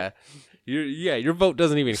 Yeah. Your vote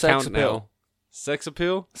doesn't even Sex count appeal. now. Sex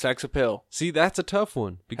appeal? Sex appeal. See, that's a tough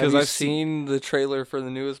one because Have you I've seen the trailer for The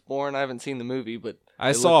Newest Born? I haven't seen the movie, but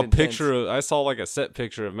I it saw a looked intense. picture I saw like a set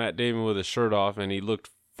picture of Matt Damon with his shirt off and he looked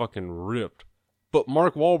fucking ripped. But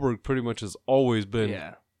Mark Wahlberg pretty much has always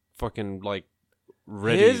been fucking like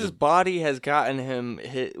ready. His body has gotten him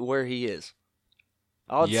hit where he is.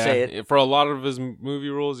 I'll say it. For a lot of his movie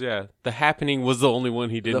roles, yeah. The Happening was the only one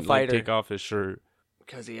he didn't like, Fighter. take off his shirt.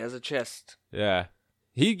 Because he has a chest. Yeah.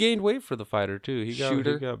 He gained weight for The Fighter too. He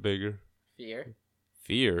Shooter. got bigger.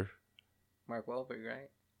 Fear? Mark Wahlberg, right?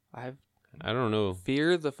 I don't know.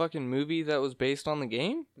 Fear, the fucking movie that was based on the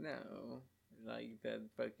game? No. Like that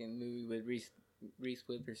fucking movie with Reese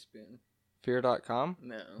Witherspoon. Fear.com?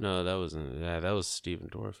 No. No, that wasn't. Yeah, that was Steven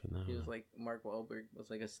Dorff in that. He one. was like, Mark Wahlberg was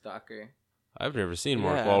like a stalker. I've never seen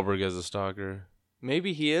Mark Yeah. Wahlberg as a stalker.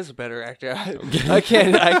 Maybe he is a better actor. I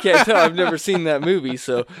can't tell. I've never seen that movie,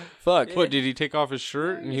 so fuck. What, did he take off his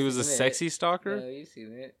shirt and No, he you've was a seen it. sexy stalker? No, you've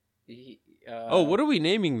seen it. Oh, what are we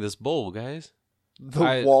naming this bowl, guys?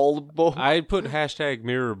 The Wall Bowl? I put hashtag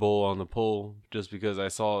Mirror Bowl on the poll just because I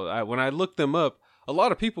saw when I looked them up, a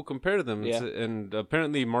lot of people compare them, Yeah. and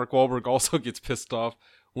apparently Mark Wahlberg also gets pissed off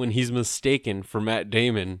when he's mistaken for Matt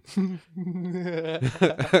Damon. Hey,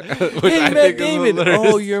 Which I Matt think is Damon!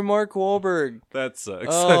 hilarious. Oh, you're Mark Wahlberg. That sucks.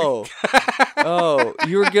 Oh. Oh,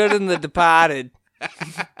 you were good in The Departed.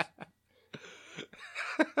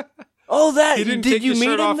 Oh, that He didn't did take you his meet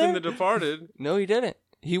shirt him off there? in The Departed. No, he didn't.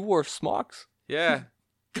 He wore smocks Yeah.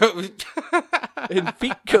 and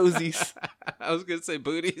feet cozies. I was gonna say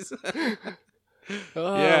booties.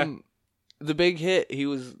 The big hit. He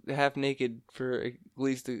was half naked for at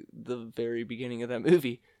least the very beginning of that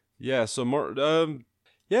movie. Yeah, so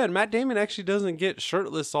and Matt Damon actually doesn't get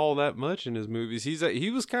shirtless all that much in his movies. He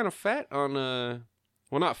was kind of fat on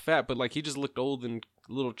well, not fat, but like he just looked old and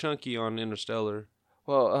a little chunky on Interstellar.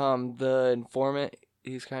 Well, the informant,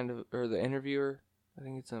 he's kind of, or the interviewer, I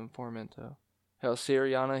think it's an informant though. Hell,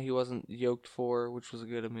 Syriana, he wasn't yoked for, which was a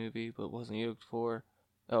good movie, but wasn't yoked for.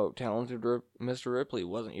 Oh, Talented Mr. Ripley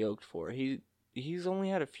wasn't yoked for. He's only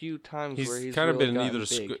had a few times where he's kind of really been gotten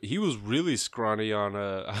either. big. He was really scrawny on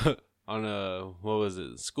what was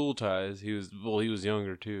it? School Ties. He was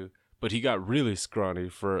younger too, but he got really scrawny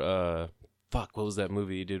for what was that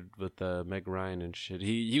movie he did with Meg Ryan and shit?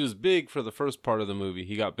 He was big for the first part of the movie.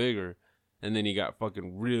 He got bigger, and then he got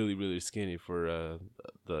fucking really, really skinny for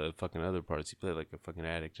the fucking other parts. He played like a fucking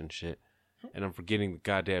addict and shit. And I'm forgetting the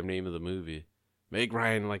goddamn name of the movie. Meg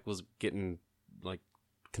Ryan was getting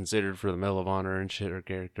considered for the Medal of Honor and shit. Her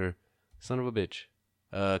character, son of a bitch.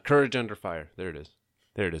 Courage Under Fire. There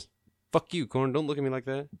it is. Fuck you, Corn. Don't look at me like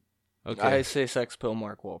that. Okay. I say sex pill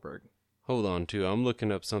Mark Wahlberg. Hold on, too. I'm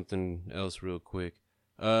looking up something else real quick.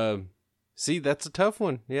 See, that's a tough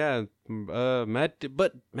one. Yeah, Matt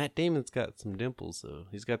Damon's got some dimples, though.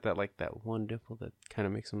 He's got that one dimple that kind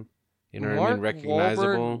of makes him, Mark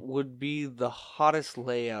recognizable. Wahlberg would be the hottest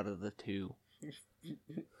layout of the two.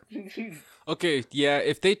 Okay, yeah.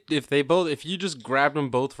 If you just grabbed them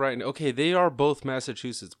both right now. Okay, they are both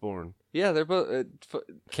Massachusetts born. Yeah, they're both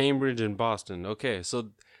Cambridge and Boston. Okay, so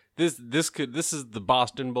this is the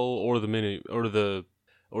Boston Bowl or the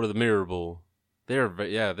Mirror Bowl.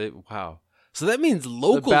 Wow. So that means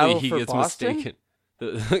locally he gets Boston?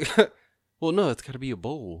 mistaken. Well, no, it's got to be a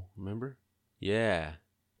bowl. Remember? Yeah,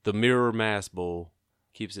 the Mirror Mass Bowl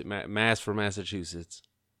keeps it Mass for Massachusetts,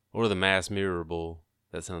 or the Mass Mirror Bowl.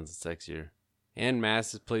 That sounds sexier. And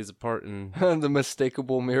Mass plays a part in the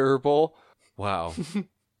Mistakable Mirror Bowl. Wow,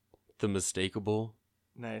 the Mistakable.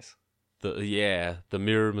 Nice. The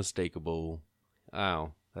Mirror Mistakable.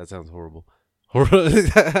 Wow, that sounds horrible.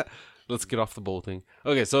 Let's get off the bowl thing.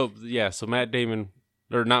 Okay, so Matt Damon,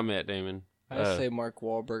 or not Matt Damon. I say Mark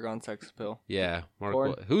Wahlberg on sex appeal. Yeah,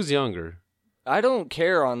 who's younger? I don't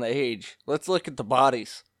care on the age. Let's look at the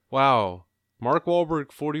bodies. Wow, Mark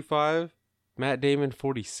Wahlberg 45, Matt Damon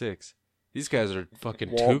 46. These guys are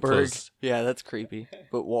fucking too close. Yeah, that's creepy.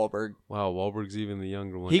 But Wahlberg. Wow, Wahlberg's even the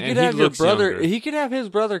younger one. He could have your brother. Younger. He could have his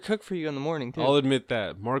brother cook for you in the morning too. I'll admit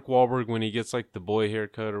that Mark Wahlberg, when he gets like the boy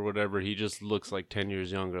haircut or whatever, he just looks like 10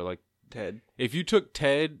 years younger. Like Ted. If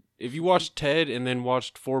you watched Ted and then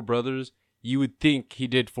watched Four Brothers, you would think he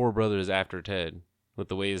did Four Brothers after Ted. With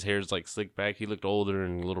the way his hair's like slicked back, he looked older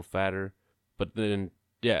and a little fatter. But then,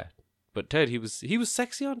 yeah. But Ted, he was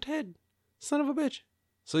sexy on Ted. Son of a bitch.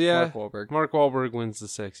 So yeah, Mark Wahlberg wins the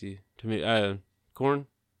sexy to me. Corn,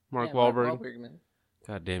 Mark Wahlberg. Mark Wahlberg, man.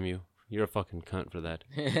 God damn you! You're a fucking cunt for that.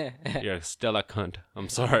 You're a Stella cunt. I'm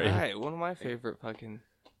sorry. Alright, one of my favorite fucking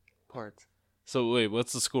parts. So wait,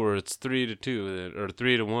 what's the score? It's 3-2 or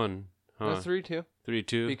 3-1? Huh? That's 3-2.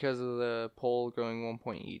 3-2 because of the poll going 1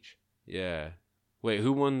 point each. Yeah. Wait,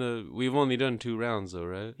 who won the? We've only done 2 rounds though,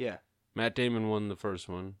 right? Yeah. Matt Damon won the first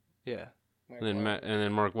one. Yeah. And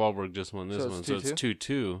then Mark Wahlberg just won this one, so it's 2-2.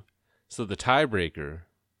 2-2. So the tiebreaker,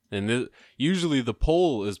 and usually the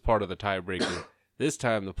poll is part of the tiebreaker. This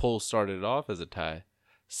time the poll started off as a tie,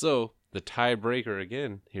 so the tiebreaker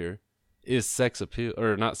again here is sex appeal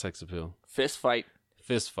or not sex appeal. Fist fight.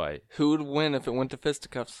 Fist fight. Who would win if it went to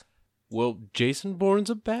fisticuffs? Well, Jason Bourne's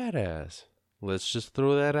a badass. Let's just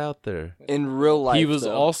throw that out there. In real life, he was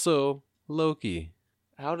also Loki.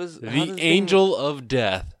 How does the Angel of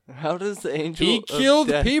Death? How does the Angel He of killed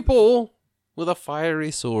Death... people with a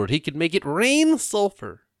fiery sword. He could make it rain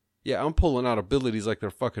sulfur. Yeah, I'm pulling out abilities like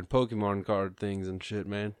they're fucking Pokemon card things and shit,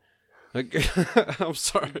 man. Like, I'm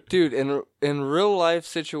sorry. Dude, in real life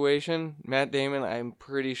situation, Matt Damon, I'm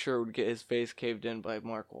pretty sure would get his face caved in by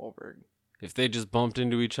Mark Wahlberg. If they just bumped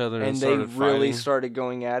into each other and they started really fighting. started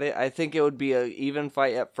going at it, I think it would be an even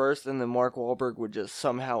fight at first, and then Mark Wahlberg would just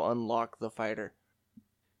somehow unlock the fighter.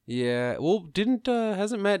 Yeah, well,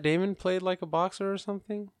 hasn't Matt Damon played like a boxer or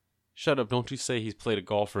something? Shut up, don't you say he's played a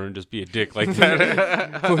golfer and just be a dick like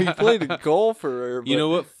that. Well, he played a golfer. But... You know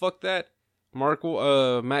what? Fuck that.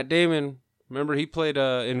 Matt Damon, remember he played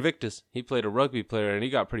Invictus. He played a rugby player and he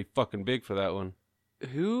got pretty fucking big for that one.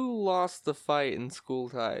 Who lost the fight in School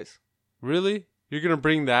Ties? Really? You're going to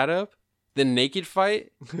bring that up? The naked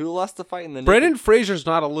fight? Who lost the fight in the Brendan Fraser's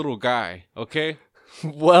not a little guy, okay?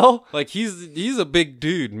 Well, like he's a big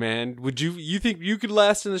dude, man. Would you think you could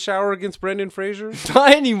last in the shower against Brendan Fraser?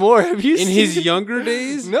 Not anymore. Have you in seen his younger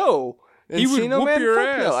days? No. He would Encino whoop Man? your Fuck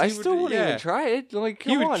ass. No. I still wouldn't even try it. Like,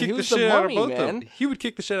 come he would on. kick He the was shit the out mummy, of both man. of them. He would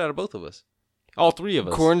kick the shit out of both of us. All 3 of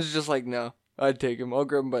us. Corn's just like, no. I'd take him. I'll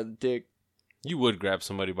grab him by the dick. You would grab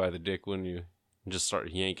somebody by the dick, wouldn't you? And just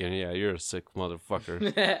start yanking. Yeah, you're a sick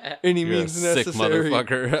motherfucker. Any you're means a necessary. sick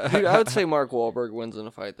motherfucker. Dude, I would say Mark Wahlberg wins in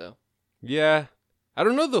a fight, though. Yeah. I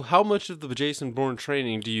don't know, though, how much of the Jason Bourne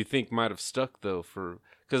training do you think might have stuck, though?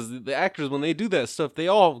 Because the actors, when they do that stuff, they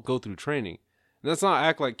all go through training. And let's not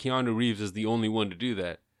act like Keanu Reeves is the only one to do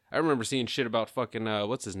that. I remember seeing shit about fucking,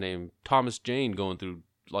 what's his name? Thomas Jane going through,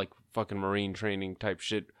 like, fucking Marine training type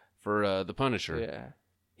shit for The Punisher. Yeah.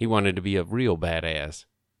 He wanted to be a real badass.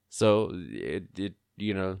 So, it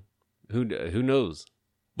you know, who knows?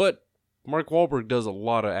 But Mark Wahlberg does a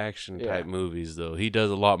lot of action-type movies, though. He does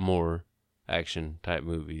a lot more action-type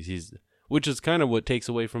movies. Which is kind of what takes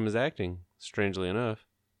away from his acting, strangely enough.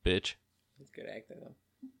 Bitch. He's a good actor, though.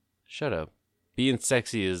 Shut up. Being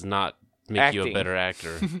sexy is not make you a Acting. better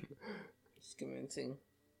actor. It's convincing.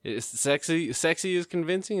 Is sexy is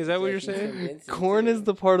convincing? Is that what you're Sexy's saying? convincing, Corn too. is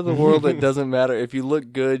the part of the world that doesn't matter. If you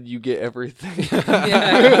look good, you get everything.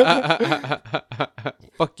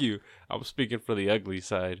 Fuck you. I'm speaking for the ugly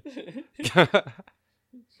side.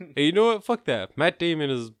 Hey, you know what? Fuck that. Matt Damon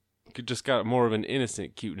is just got more of an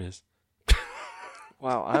innocent cuteness.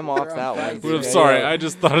 Wow, I'm off We're that on one. fight I'm today. sorry. I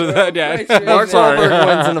just thought of that. Yeah. Right, right, I'm Mark sorry. Wahlberg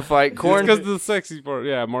wins in a fight. Corn. Because the sexy part.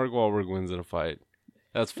 Yeah, Mark Wahlberg wins in a fight.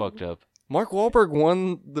 That's fucked up. Mark Wahlberg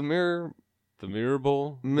won the mirror. The Mirror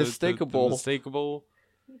Bowl? Mistakable. The Mistakable.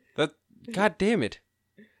 That. God damn it.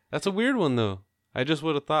 That's a weird one, though. I just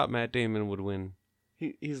would have thought Matt Damon would win.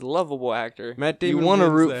 He's a lovable actor. Matt Damon You want to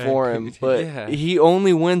wins root the for acting. him, but Yeah. he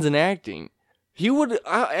only wins in acting. He would.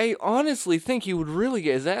 I honestly think he would really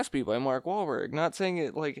get his ass beat by Mark Wahlberg. Not saying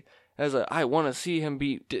it like as a I want to see him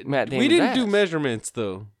beat Matt Damon's We didn't ass. do measurements,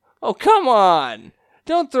 though. Oh come on!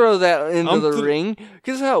 Don't throw that into I'm the th- ring.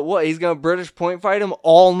 Cause what? He's gonna British point fight him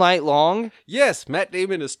all night long? Yes, Matt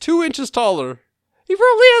Damon is 2 inches taller. He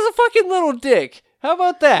probably has a fucking little dick. How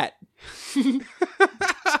about that?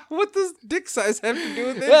 What does dick size have to do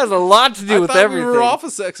with it? It has a lot to do I with thought everything. we were off a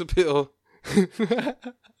sex appeal.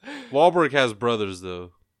 Wahlberg has brothers,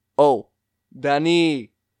 though. Oh,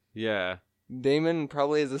 Danny. Yeah. Damon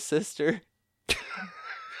probably has a sister.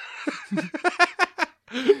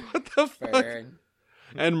 What the fuck? Burn.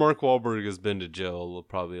 And Mark Wahlberg has been to jail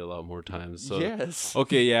probably a lot more times. So Yes.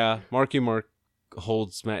 okay, yeah. Marky Mark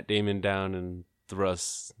holds Matt Damon down and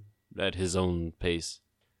thrusts at his own pace,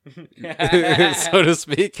 so to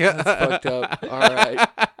speak. That's fucked up. All right.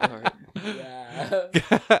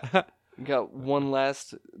 Yeah. Got one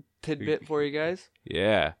last tidbit for you guys.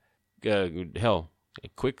 Yeah. Hell, a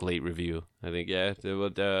quick late review. I think. Yeah. It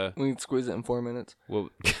would, We can squeeze it in 4 minutes. well,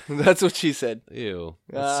 That's what she said. ew.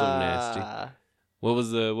 That's so nasty. Ah, What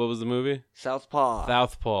was the movie? Southpaw.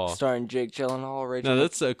 Southpaw. Starring Jake Gyllenhaal, Rachel. No,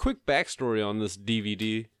 that's a quick backstory on this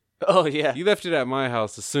DVD. Oh yeah. You left it at my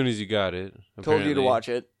house as soon as you got it. Told you to apparently. watch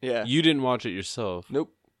it. Yeah. You didn't watch it yourself.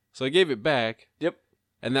 Nope. So I gave it back. Yep.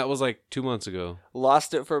 And that was like 2 months ago.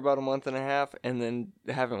 Lost it for about a month and a half, and then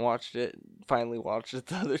haven't watched it. Finally watched it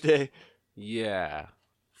the other day. Yeah.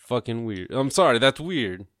 Fucking weird. I'm sorry, that's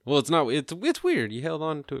weird. Well, it's not. It's weird. You held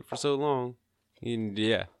on to it for so long. And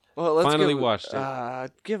yeah. Well, let's Finally watched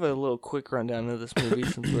Give a little quick rundown of this movie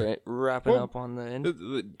since we're wrapping Well, up on the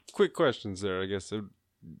end. Quick questions there, I guess.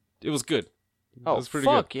 It was good. It Oh was pretty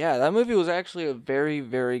fuck yeah! That movie was actually a very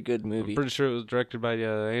very good good. movie. I'm pretty sure it was directed by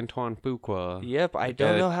Antoine Fuqua. Yep, I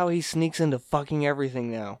don't know how he sneaks into fucking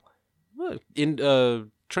everything now. What? In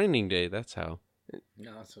Training Day, that's how.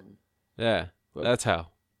 Awesome. Yeah, that's how.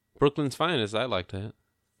 Brooklyn's Finest, I liked that.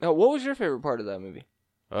 Now, what was your favorite part of that movie?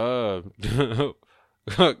 Oh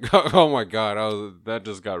my god, that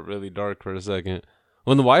just got really dark for a second.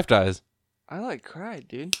 When the wife dies. I cried,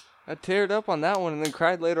 dude. I teared up on that one and then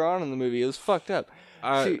cried later on in the movie. It was fucked up.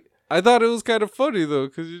 I thought it was kind of funny though,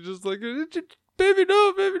 because you're just like, baby,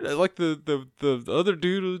 no, baby. No. Like the other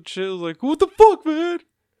dude and shit was like, what the fuck, man?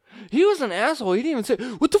 He was an asshole. He didn't even say,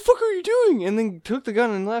 "What the fuck are you doing?" And then took the gun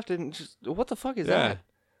and left. And just, what the fuck is that?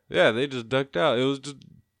 Yeah, they just ducked out. It was just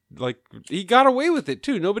like he got away with it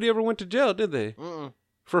too. Nobody ever went to jail, did they? Mm-mm.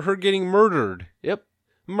 For her getting murdered. Yep.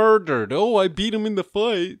 Murdered. Oh, I beat him in the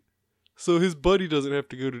fight, so his buddy doesn't have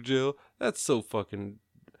to go to jail. That's so fucking.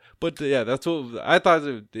 But yeah, that's what I thought.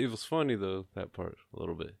 It was funny though, that part a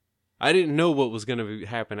little bit. I didn't know what was gonna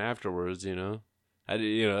happen afterwards. You know,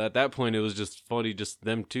 at that point it was just funny, just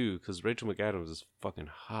them two, because Rachel McAdams is fucking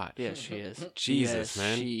hot. Yeah, she is. Jesus, yes,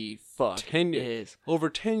 man. She fuck 10 is. Over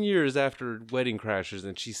 10 years after Wedding Crashers,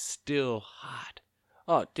 and she's still hot.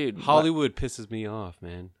 Oh, dude. Hollywood pisses me off,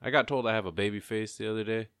 man. I got told I have a baby face the other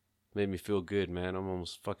day. Made me feel good, man. I'm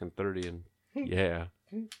almost fucking 30, and yeah.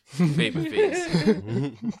 Baby face.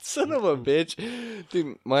 Son of a bitch.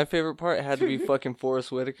 Dude, my favorite part had to be fucking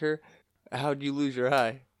Forrest Whitaker. How'd you lose your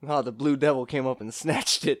eye? Oh, the Blue Devil came up and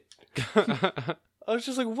snatched it. I was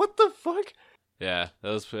just like, what the fuck? Yeah, it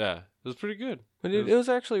was pretty good. But it was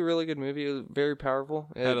actually a really good movie. It was very powerful.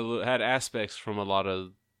 Had aspects from a lot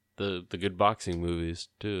of the good boxing movies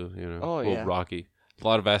too. You know, Oh, yeah. Rocky. A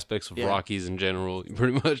lot of aspects of Yeah. Rockies in general,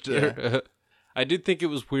 pretty much there. I did think it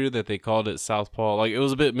was weird that they called it Southpaw. Like, it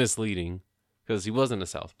was a bit misleading because he wasn't a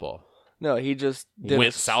Southpaw. No, he just did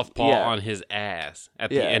Went Southpaw yeah, on his ass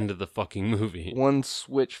at Yeah. the end of the fucking movie. one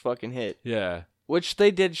switch fucking hit. Yeah. Which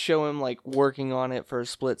they did show him like working on it for a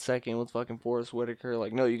split second with fucking Forrest Whitaker.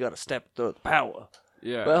 Like, no, you got to step through the power.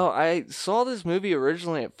 Yeah. Well, I saw this movie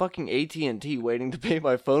originally at fucking AT&T waiting to pay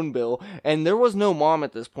my phone bill, and there was no mom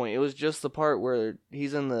at this point. It was just the part where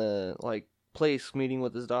he's in the like place meeting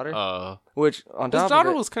with his daughter. His On top daughter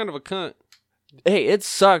of it, was kind of a cunt. hey, it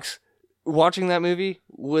sucks watching that movie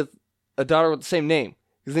with a daughter with the same name.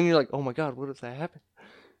 Because then you're like, oh my god, what if that happened?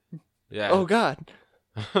 Yeah. Oh god.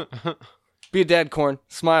 Be a dad, Corn.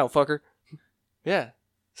 Smile, fucker. Yeah.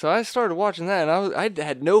 So I started watching that, and I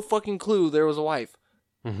had no fucking clue there was a wife.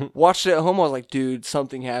 Watched it at home. I was like, dude,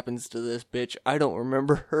 something happens to this bitch. I don't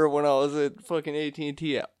remember her when I was at fucking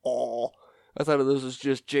AT&T at all. I thought this was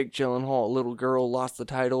just Jake Gyllenhaal, a little girl, lost the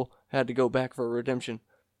title, had to go back for redemption.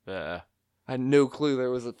 Yeah. I had no clue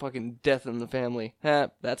there was a fucking death in the family.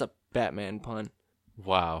 That's a Batman pun.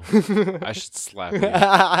 Wow. I should slap you.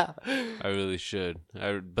 I really should.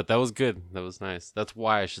 But that was good. That was nice. That's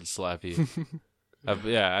why I should slap you.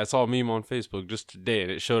 I saw a meme on Facebook just today,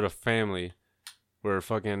 and it showed a family where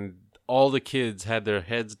fucking all the kids had their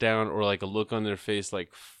heads down or like a look on their face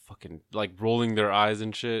like fucking like rolling their eyes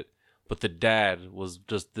and shit. But the dad was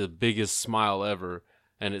just the biggest smile ever,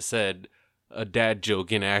 and it said, "A dad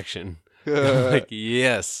joke in action." Like,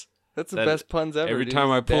 yes. That's the best puns ever. Every dude.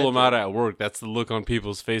 time I pull them out at work, that's the look on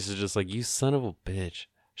people's faces, just like, you son of a bitch.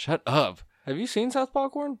 Shut up. Have you seen Southpaw,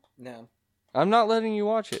 Corn? No. I'm not letting you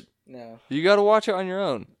watch it. No. You gotta watch it on your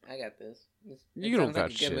own. I got this. You don't sounds got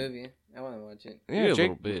like a shit. good movie. I want to watch it. Yeah, You're a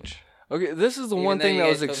Jake. little bitch. Okay, this is the Even one though thing you that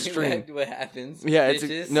guys was told me extreme. what happens? Yeah,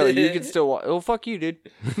 bitches. no, you can still watch. Oh, fuck you, dude.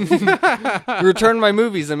 Return my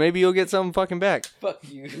movies, and maybe you'll get something fucking back. Fuck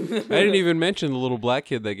you. I didn't even mention the little black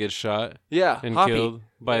kid that gets shot Yeah, and Hoppy. killed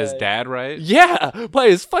by his dad, right? Yeah, by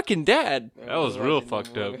his fucking dad. That was real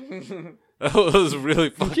fucked up. up. That was really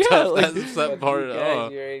fucked Yeah, up. like- That's that part. You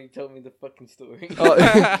already told me the fucking story.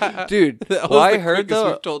 Oh, dude, That well, was I the heard quickest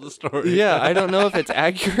though. we've told the story. Yeah, I don't know if it's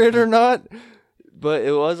accurate or not, but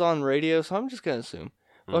it was on radio, so I'm just gonna assume.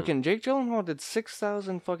 Fucking Jake Gyllenhaal did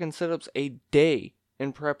 6,000 fucking sit-ups a day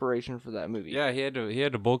in preparation for that movie. Yeah, he had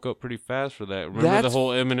to bulk up pretty fast for that. Remember That's- the whole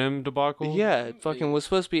Eminem debacle? Yeah, it fucking was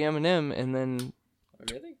supposed to be Eminem, and then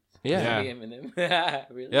Really? yeah. Eminem.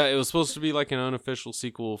 Really? Yeah, it was supposed to be like an unofficial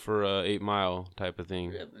sequel for 8 Mile type of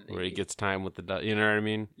thing, Really? where he gets time with the you know what I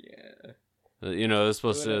mean? Yeah. You know, it's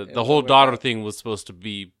supposed It to wouldn't- it the whole wouldn't work daughter out. thing was supposed to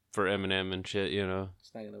be for Eminem and shit. You know,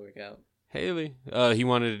 It's not gonna work out. Haley. He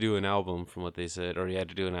wanted to do an album from what they said, or he had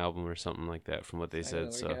to do an album or something like that from what they It's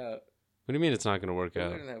not said. So, gonna what work out. do you mean it's not going to work It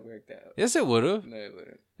out? wouldn't have worked out. Yes, it would have. No, it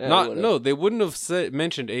wouldn't. Yeah, it Not would've. no, they wouldn't have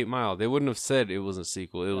mentioned 8 Mile. They wouldn't have said it was a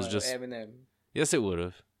sequel. It was No, just Eminem, yes, it would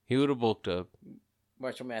have. He would have bulked up,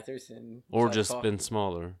 Marshall Mathers, and or Southpaw. just been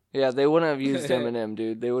smaller. Yeah, they wouldn't have used Eminem,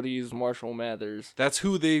 dude. They would have used Marshall Mathers. That's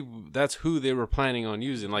who they were planning on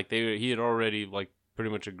using. Like he had already like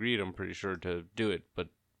pretty much agreed. I'm pretty sure to do it, but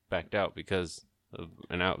backed out because of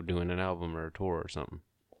doing an album or a tour or something.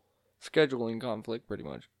 Scheduling conflict, pretty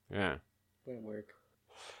much. Yeah. Wouldn't work.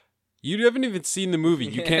 You haven't even seen the movie.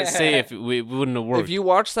 You can't say if it wouldn't have worked. If you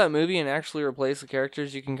watch that movie and actually replace the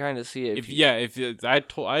characters, you can kind of see it.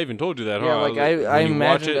 I even told you that. Yeah, huh? like When I you watch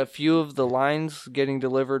imagined it, a few of the lines getting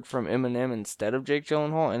delivered from Eminem instead of Jake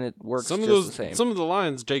Gyllenhaal, and it works some just of those the same. some of the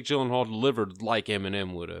lines Jake Gyllenhaal delivered like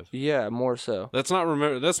Eminem would have. Yeah, more so. Let's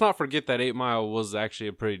not forget that 8 Mile was actually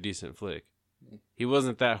a pretty decent flick. He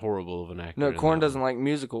wasn't that horrible of an actor. No, in Korn that doesn't like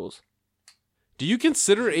musicals. Do you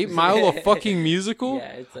consider 8 Mile a fucking musical?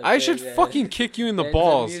 Yeah, it's up I there, should yeah. fucking kick you in the It's a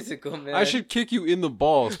balls. musical, man. I should kick you in the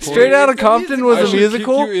balls. Korn. Straight Outta It's a Compton musical. was I a should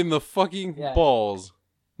musical? kick you in the fucking Yeah. balls.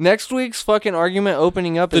 Next week's fucking argument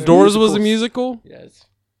opening up. The is Doors was a musicals. musical? Yes.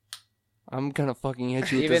 I'm gonna fucking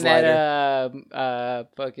hit you with Even this lighter. that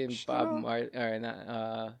fucking Bob Marley or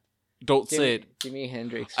not Don't say it. Jimi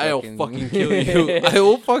Hendrix. I'll fucking kill you. I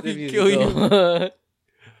will fucking The kill you. musical.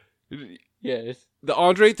 Yes. The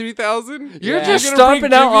Andre 3000? You're Yeah. just You're gonna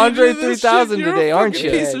bring stomping out Jimmy Andre into this 3000 shit? You're today, a aren't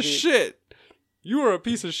fucking you? piece Yeah, of dude. shit. You are a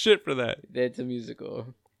piece of shit for that. That's a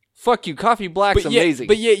musical. Fuck you, Coffee Black's amazing.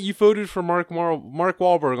 But yet you voted for Mark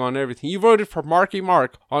Wahlberg on everything. You voted for Marky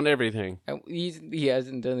Mark on everything. He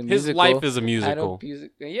hasn't done a His musical. life is a I musical.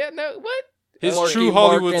 don't yeah, no, what? His Marky true Mark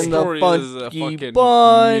Hollywood and the story is a Funky fucking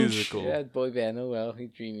Bunch. musical. Yeah, boy band. Oh well, he's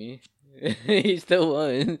dreamy. He still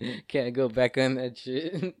won. Can't go back on that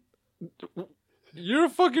shit. You're a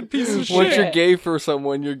fucking piece of shit. Once you're gay for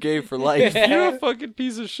someone, you're gay for life. You're a fucking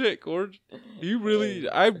piece of shit, Cord. You really,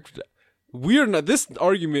 we are not. This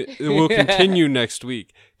argument will continue next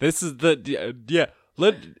week. This is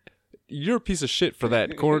you're a piece of shit for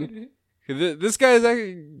that, Corn. This guy is.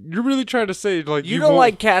 You're really trying to say like You don't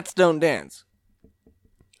like Cats Don't Dance.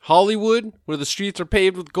 Hollywood, where the streets are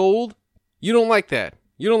paved with gold. You don't like that.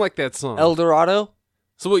 You don't like that song. El Dorado.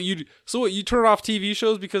 So what you turn off TV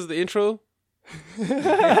shows because of the intro?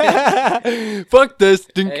 Fuck this.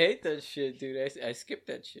 I hate that shit, dude. I skipped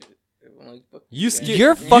that shit. I'm like, fuck You guys. skip. You're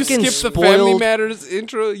you fucking skip the Family spoiled. Matters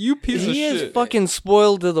intro. You piece of He is shit. fucking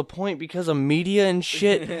spoiled to the point because of media and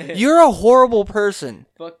shit. You're a horrible person.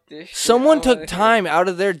 Fuck this shit. Someone I took wanna- time out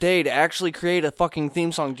of their day to actually create a fucking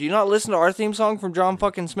theme song. Do you not listen to our theme song from John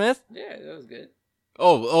fucking Smith? Yeah, that was good.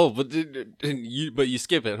 But you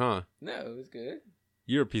skip it, huh? No, it was good.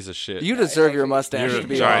 You're a piece of shit. You deserve your mustache You're to a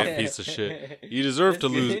be giant off. piece of shit. You deserve to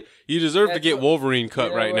That's lose. good. You deserve to That's get what- Wolverine cut You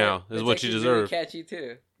know right now. Is It's what you actually deserve. Really catchy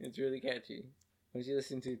too. It's really catchy. What you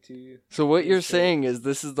listen to? So what you're Shit. saying is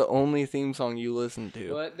this is the only theme song you listen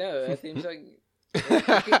to. What? No, a theme song.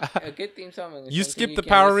 A good theme song. is You something skipped the can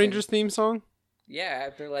Power listen. Rangers theme song. Yeah,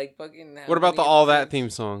 after like fucking. how What about the many All That episodes? theme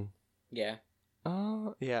song? Yeah.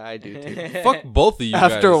 Oh, yeah, I do too. Fuck both of you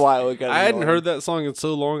guys. After a while, it got I hadn't annoying. heard that song in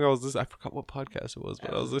so long. I forgot what podcast it was,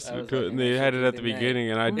 but I was listening to it, and they had it at the beginning,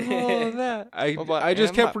 and All that. I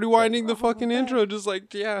just kept rewinding the fucking intro, just like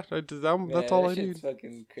that's all I that need. shit's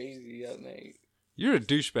fucking crazy all night. You're a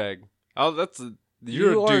douchebag. Oh, You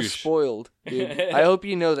you're a are douche. spoiled, dude. I hope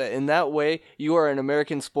you know that. In that way, you are an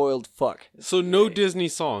American spoiled fuck. So no Disney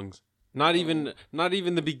songs. Not even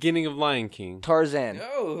the beginning of Lion King. Tarzan.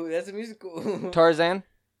 No, that's a musical. Tarzan?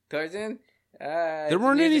 Tarzan? There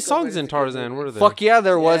weren't any songs in Tarzan, were there? Fuck yeah,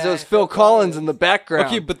 there was. Yeah, It was Phil Phil Collins Collins. in the background.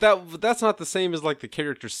 Okay, but that's not the same as like the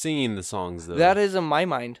character singing the songs though. That is in my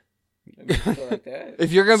mind. Like that.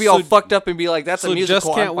 If you're gonna be all So- fucked up and be like, "That's so a Just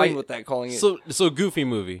musical," Can't I'm Wait- fine with that. Calling it So Goofy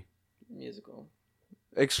movie. Musical.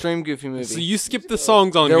 extreme goofy movie. So you skipped the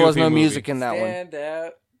songs on there Goofy was no movie. music in that one. Stand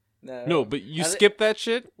up. No. No, but you I- skipped that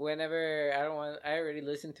shit? Whenever I already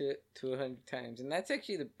listened to it 100 times, and that's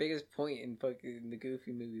actually the biggest point in fucking the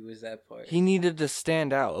Goofy movie was that part. He needed to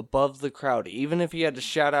stand out above the crowd, even if he had to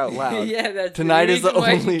shout out loud. Yeah, that's Tonight the is the reason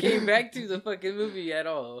why only- he came back to the fucking movie at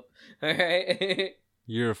all. All right.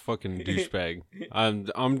 You're a fucking douchebag.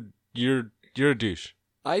 You're a douche.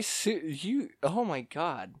 I see you. Oh my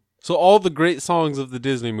god. So all the great songs of the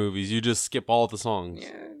Disney movies, you just skip all the songs. Yeah.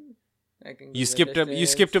 I can You give skipped them. You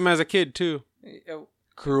skipped them as a kid too. Oh,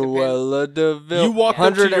 Cruella de Vil. You walked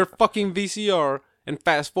up to 100 your fucking VCR and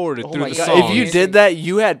fast forwarded Oh through my the god! songs. If you did that,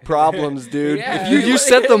 you had problems, dude. Yeah. If you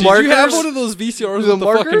set the Did markers. you have one of those VCRs The with the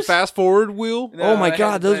fucking markers? fast forward wheel? No, Oh my I had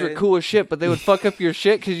god, those were button. cool as shit, but they would fuck up your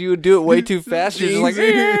shit because you would do it way too fast. You're just like,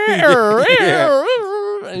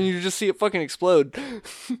 and you just see it fucking explode.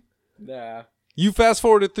 Nah. You fast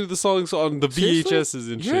forwarded through the songs on the Seriously?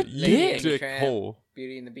 VHSs and You're a shit. You dick. dick Tramp. hole.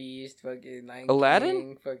 Beauty and the Beast, fucking Lion Aladdin?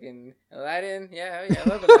 King, fucking Aladdin. Yeah, I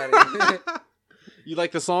love Aladdin. You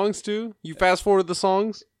like the songs too? You fast forward the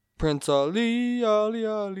songs? Prince Ali, Ali,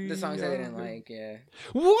 Ali. The songs I didn't Ali. like, yeah.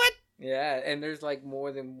 What? Yeah, and there's like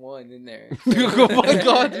more than one in there. Oh my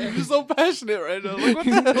god, you're so passionate right now. Like,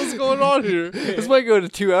 what the hell's going on here? This might go to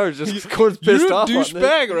 2 hours just because Court's pissed You're a off on this.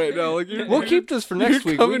 douchebag right now. Like, We'll keep this for next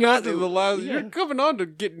you're week. Coming We got on to to- the last. yeah. You're coming on to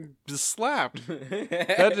getting slapped.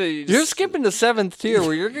 You're skipping the 7th tier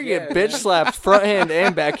where you're gonna get Yeah. bitch slapped front hand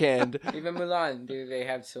and backhand. Even Mulan, dude, they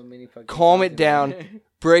have so many fucking. Calm songs it in down. there.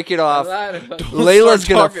 Break it A off. lot of fucking- Layla's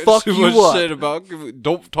gonna Start talking fuck too you much up. Shit about,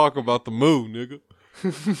 don't talk about the moon, nigga.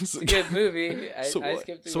 It's a good movie. I So skipped what?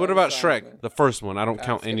 through So what all about the songs, Shrek, the first one? I don't I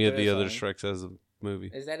count skipped any of through the the other songs. Shreks as a movie.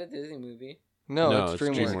 Is that a Disney movie? No, it's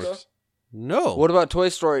it's DreamWorks. DreamWorks. No. What about Toy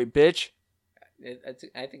Story, bitch?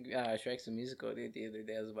 I think Shrek's a musical. The other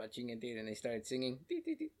day I was watching it, dude, and they started singing.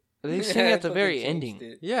 They sing at the very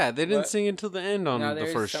ending. Yeah, they didn't What? sing until the end on No, the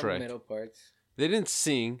there's first some Shrek. middle parts. They didn't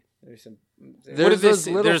sing. There's some. There's What did they those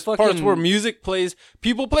sing? little There's parts fucking- where music plays.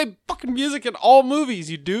 People play fucking music in all movies.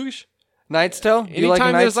 You douche. Knight's Tale? Do you like a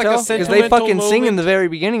Anytime Knight's there's, like, a Tale? Because they sentimental fucking sing in moment- the very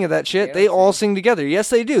beginning of that shit. They They don't all sing. sing together. Yes,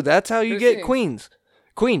 they do. That's how you Who get sings? Queens.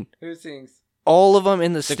 Queen. Who sings? All of them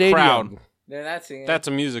in the The stadium. crowd. They're not singing. That's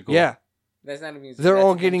a musical. Yeah. That's not a musical. They're That's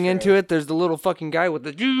all an getting intro. into it. There's the little fucking guy with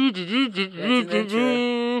the.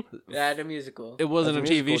 That's a musical. It wasn't That's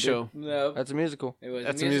a a TV musical, show. No, That's a musical. it was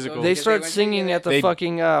That's a a musical. musical. They because start weren't singing at the They-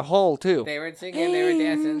 fucking hall, too. They weren't singing. They were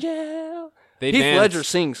dancing. Angel. They Heath danced. Ledger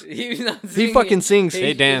sings. He was not He singing. fucking sings.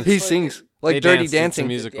 They dance. He sings. Like They Dirty danced. It's a Dancing.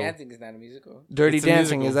 musical. Dancing is not a musical. Dirty It's a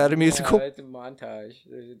Dancing. musical. Is that a musical? No, it's a montage.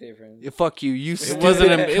 There's a difference. Yeah, fuck you. You It stupid.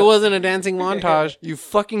 wasn't a dancing montage. You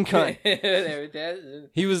fucking cunt. They were dancing.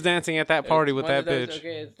 He was dancing at that party It's with one that of those, bitch,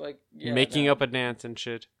 Okay, it's like yeah, making no. up a dance and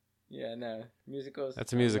shit. Yeah, no musicals.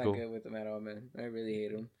 That's a I'm musical. not good with them at all, man. I really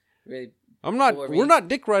hate them. Really, I'm not. Bore We're me. not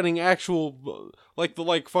dick riding actual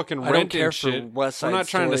like fucking I don't rent care and for shit. West Side We're not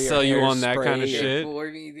trying to Story or sell you on that kind of Hairspray or- shit.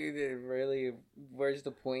 bore me, dude. It really, where's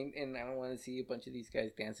the point? And I don't want to see a bunch of these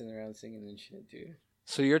guys dancing around singing and shit, dude.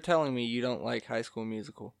 So you're telling me you don't like High School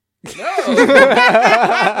Musical?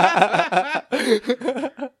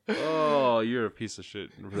 Oh, you're a piece of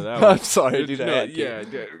shit for that I'm one. sorry, dude. I had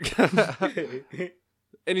to. Yeah.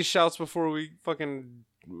 Any shouts before we fucking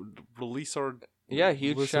release our? Yeah,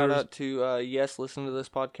 huge listeners? shout out to yes, listen to this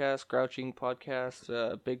podcast, Grouching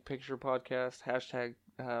Podcast, Big Picture Podcast, hashtag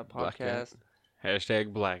podcast,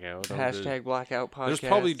 Hashtag blackout. hashtag Blackout Podcast. There's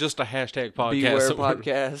probably just a hashtag podcast. Beware somewhere.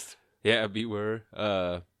 Podcast. Yeah, beware.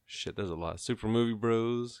 Shit, there's a lot. Super Movie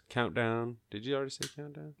Bros. Countdown. Did you already say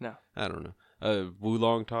Countdown? No. I don't know.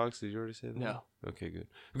 Wulong Talks. Did you already say that? No. Okay, good.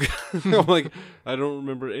 I'm like, I don't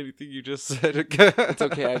remember anything you just said. It's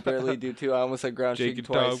okay, I barely do too. I almost said Grouching Jake and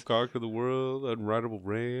twice. Tom conquer the world. Unwritable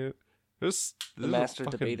rant. There's The Master a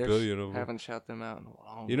fucking Debaters. billion of them. Haven't shout them out in a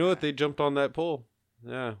long You know what? time. They jumped on that poll.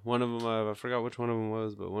 Yeah, one of them. I forgot which one of them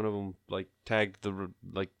was, but one of them like tagged the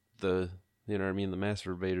you know what I mean, the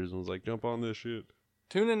Master Debaters, and was like, jump on this shit.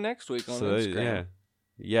 Tune in next week on So Instagram.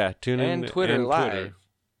 yeah. Tune in And Twitter live.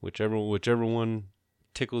 whichever one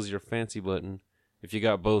tickles your fancy button. If you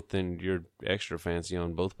got both, then you're extra fancy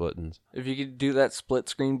on both buttons. If you could do that split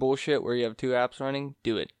screen bullshit where you have two apps running,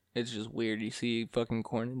 do it. It's just weird. You see fucking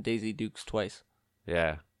Corn and Daisy Dukes twice.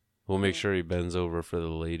 Yeah, we'll make sure he bends over for the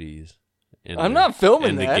ladies. And I'm not filming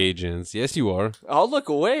and that. the gay gents. Yes, you are. I'll look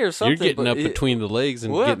away or something. You're getting but up between the legs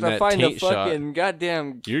and we'll have getting to that find a taint shot. fucking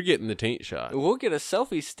goddamn. You're getting the taint shot. We'll get a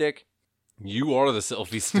selfie stick. You are the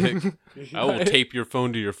selfie stick. I will tape your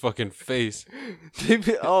phone to your fucking face.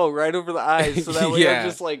 Oh, right over the eyes, so that way I'm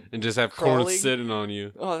just like and just have corn crawling. sitting on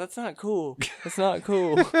you. Oh, that's not cool. That's not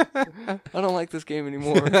cool. I don't like this game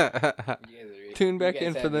anymore. Tune back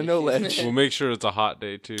in for the no ledge. We'll make sure it's a hot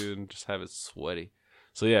day too, and just have it sweaty.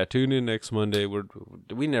 So yeah, tune in next Monday.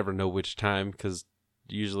 We never know which time because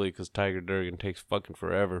Tiger Durgan takes fucking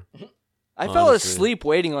forever. I fell Honestly. asleep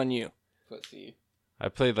waiting on you. Pussy. I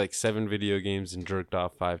played like 7 video games and jerked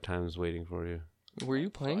off 5 times waiting for you. Were you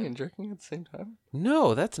playing and jerking at the same time?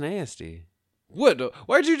 No, that's nasty. What?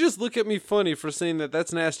 Why'd you just look at me funny for saying that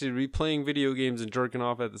that's nasty to be playing video games and jerking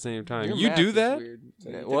off at the same time? Your You math do is that? weird. So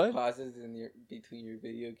you What? took pauses between your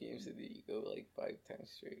video games and then you go like 5 times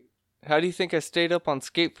straight. How do you think I stayed up on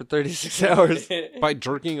Skate for 36 hours? By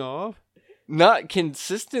jerking off? Not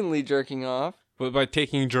consistently jerking off. But by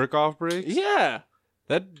taking jerk off breaks? Yeah.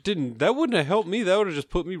 That wouldn't have helped me. That would have just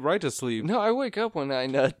put me right to sleep. No, I wake up when I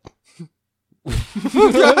nut.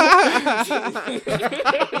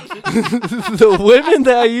 The women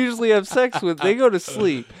that I usually have sex with, they go to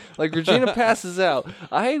sleep. Like Regina passes out.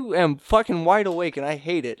 I am fucking wide awake and I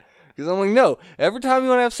hate it. Because I'm like, no, every time you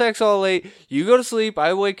want to have sex all late, you go to sleep,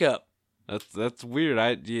 I wake up. That's weird.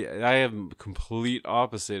 I am complete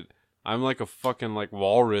opposite. I'm like a fucking like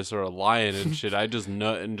walrus or a lion and shit. I just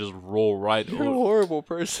nut and just roll right You're a over. horrible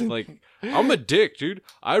person. Like, I'm a dick, dude.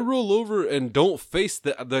 I roll over and don't face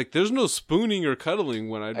the like. There's no spooning or cuddling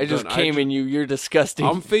when I just came in you. You're disgusting.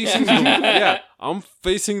 I'm facing the, I'm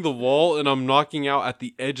facing the wall and I'm knocking out at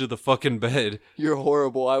the edge of the fucking bed. You're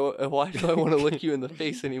horrible. Why do I want to look you in the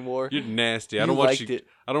face anymore? You're nasty. I You don't want liked you. it.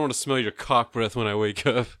 I don't want to smell your cock breath when I wake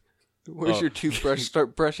up. Where's Oh. your toothbrush?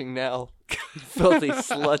 Start brushing now. Filthy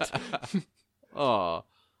slut. Oh,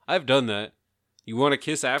 I've done that. You want to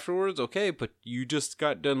kiss afterwards? Okay, but you just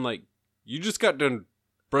got done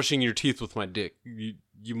brushing your teeth with my dick.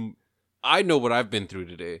 I know what I've been through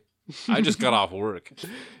today. I just got off work.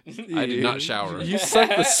 I did not shower. You suck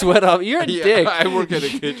the sweat off. You're a dick. I work at a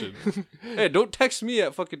kitchen. Hey, don't text me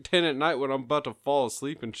at fucking 10 at night when I'm about to fall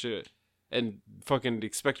asleep and shit. And fucking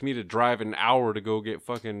expect me to drive an hour to go get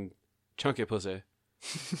fucking chunky pussy.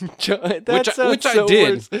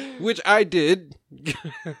 Which I did.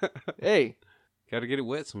 Hey. Gotta get it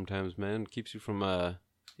wet sometimes, man. Keeps you from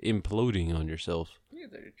imploding on yourself. You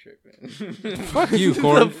guys are tripping. Fuck you,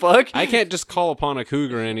 Corn. The fuck? I can't just call upon a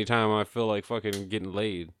cougar anytime I feel like fucking getting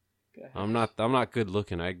laid. I'm not good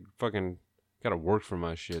looking. I fucking gotta work for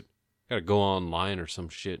my shit. Gotta go online or some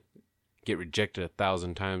shit. Get rejected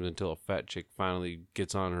 1,000 times until a fat chick finally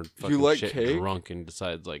gets on her fucking like shit cake? drunk and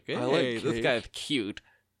decides like, hey, I like this cake. guy's cute.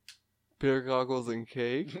 Beer goggles and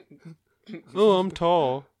cake. Oh, I'm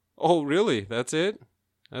tall. Oh, really? That's it?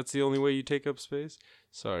 That's the only way you take up space?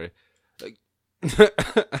 Sorry.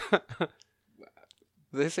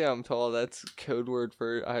 They say I'm tall. That's code word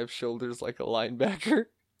for I have shoulders like a linebacker.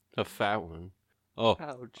 A fat one. Oh.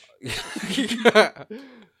 Ouch.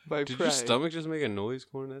 Did your stomach just make a noise,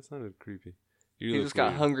 Corn? That sounded creepy. You He look just got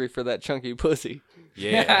weird. hungry for that chunky pussy.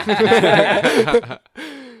 Yeah.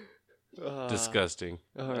 Disgusting.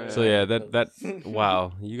 Alright. So yeah, that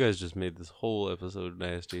wow, you guys just made this whole episode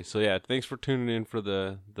nasty. So yeah, thanks for tuning in for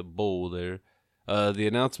the bowl there. The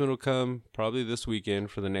announcement will come probably this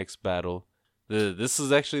weekend for the next battle. This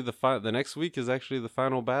is actually the next week is actually the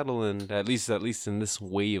final battle, and at least in this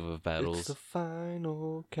wave of battles. It's the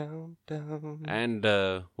final countdown. And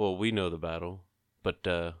well, we know the battle, but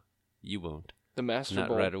you won't. The Master Not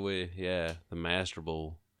Ball. right away. Yeah, the Master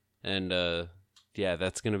Bowl, and yeah,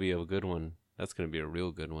 that's gonna be a good one. That's gonna be a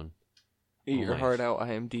real good one. Eat your my- heart out,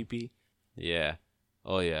 IMDb. Yeah.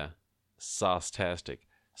 Oh yeah, sauce-tastic.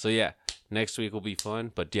 So yeah, next week will be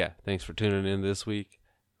fun. But yeah, thanks for tuning in this week.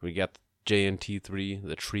 We got JNT3,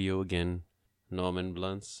 the trio again. Norman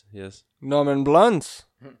Blunts, yes. Norman Blunts.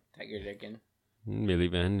 Tiger Diggin. Millie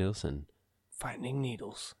Van Nielsen. Finding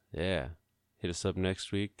Needles. Yeah. Hit us up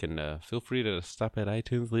next week, and feel free to stop at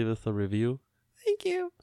iTunes, leave us a review. Thank you.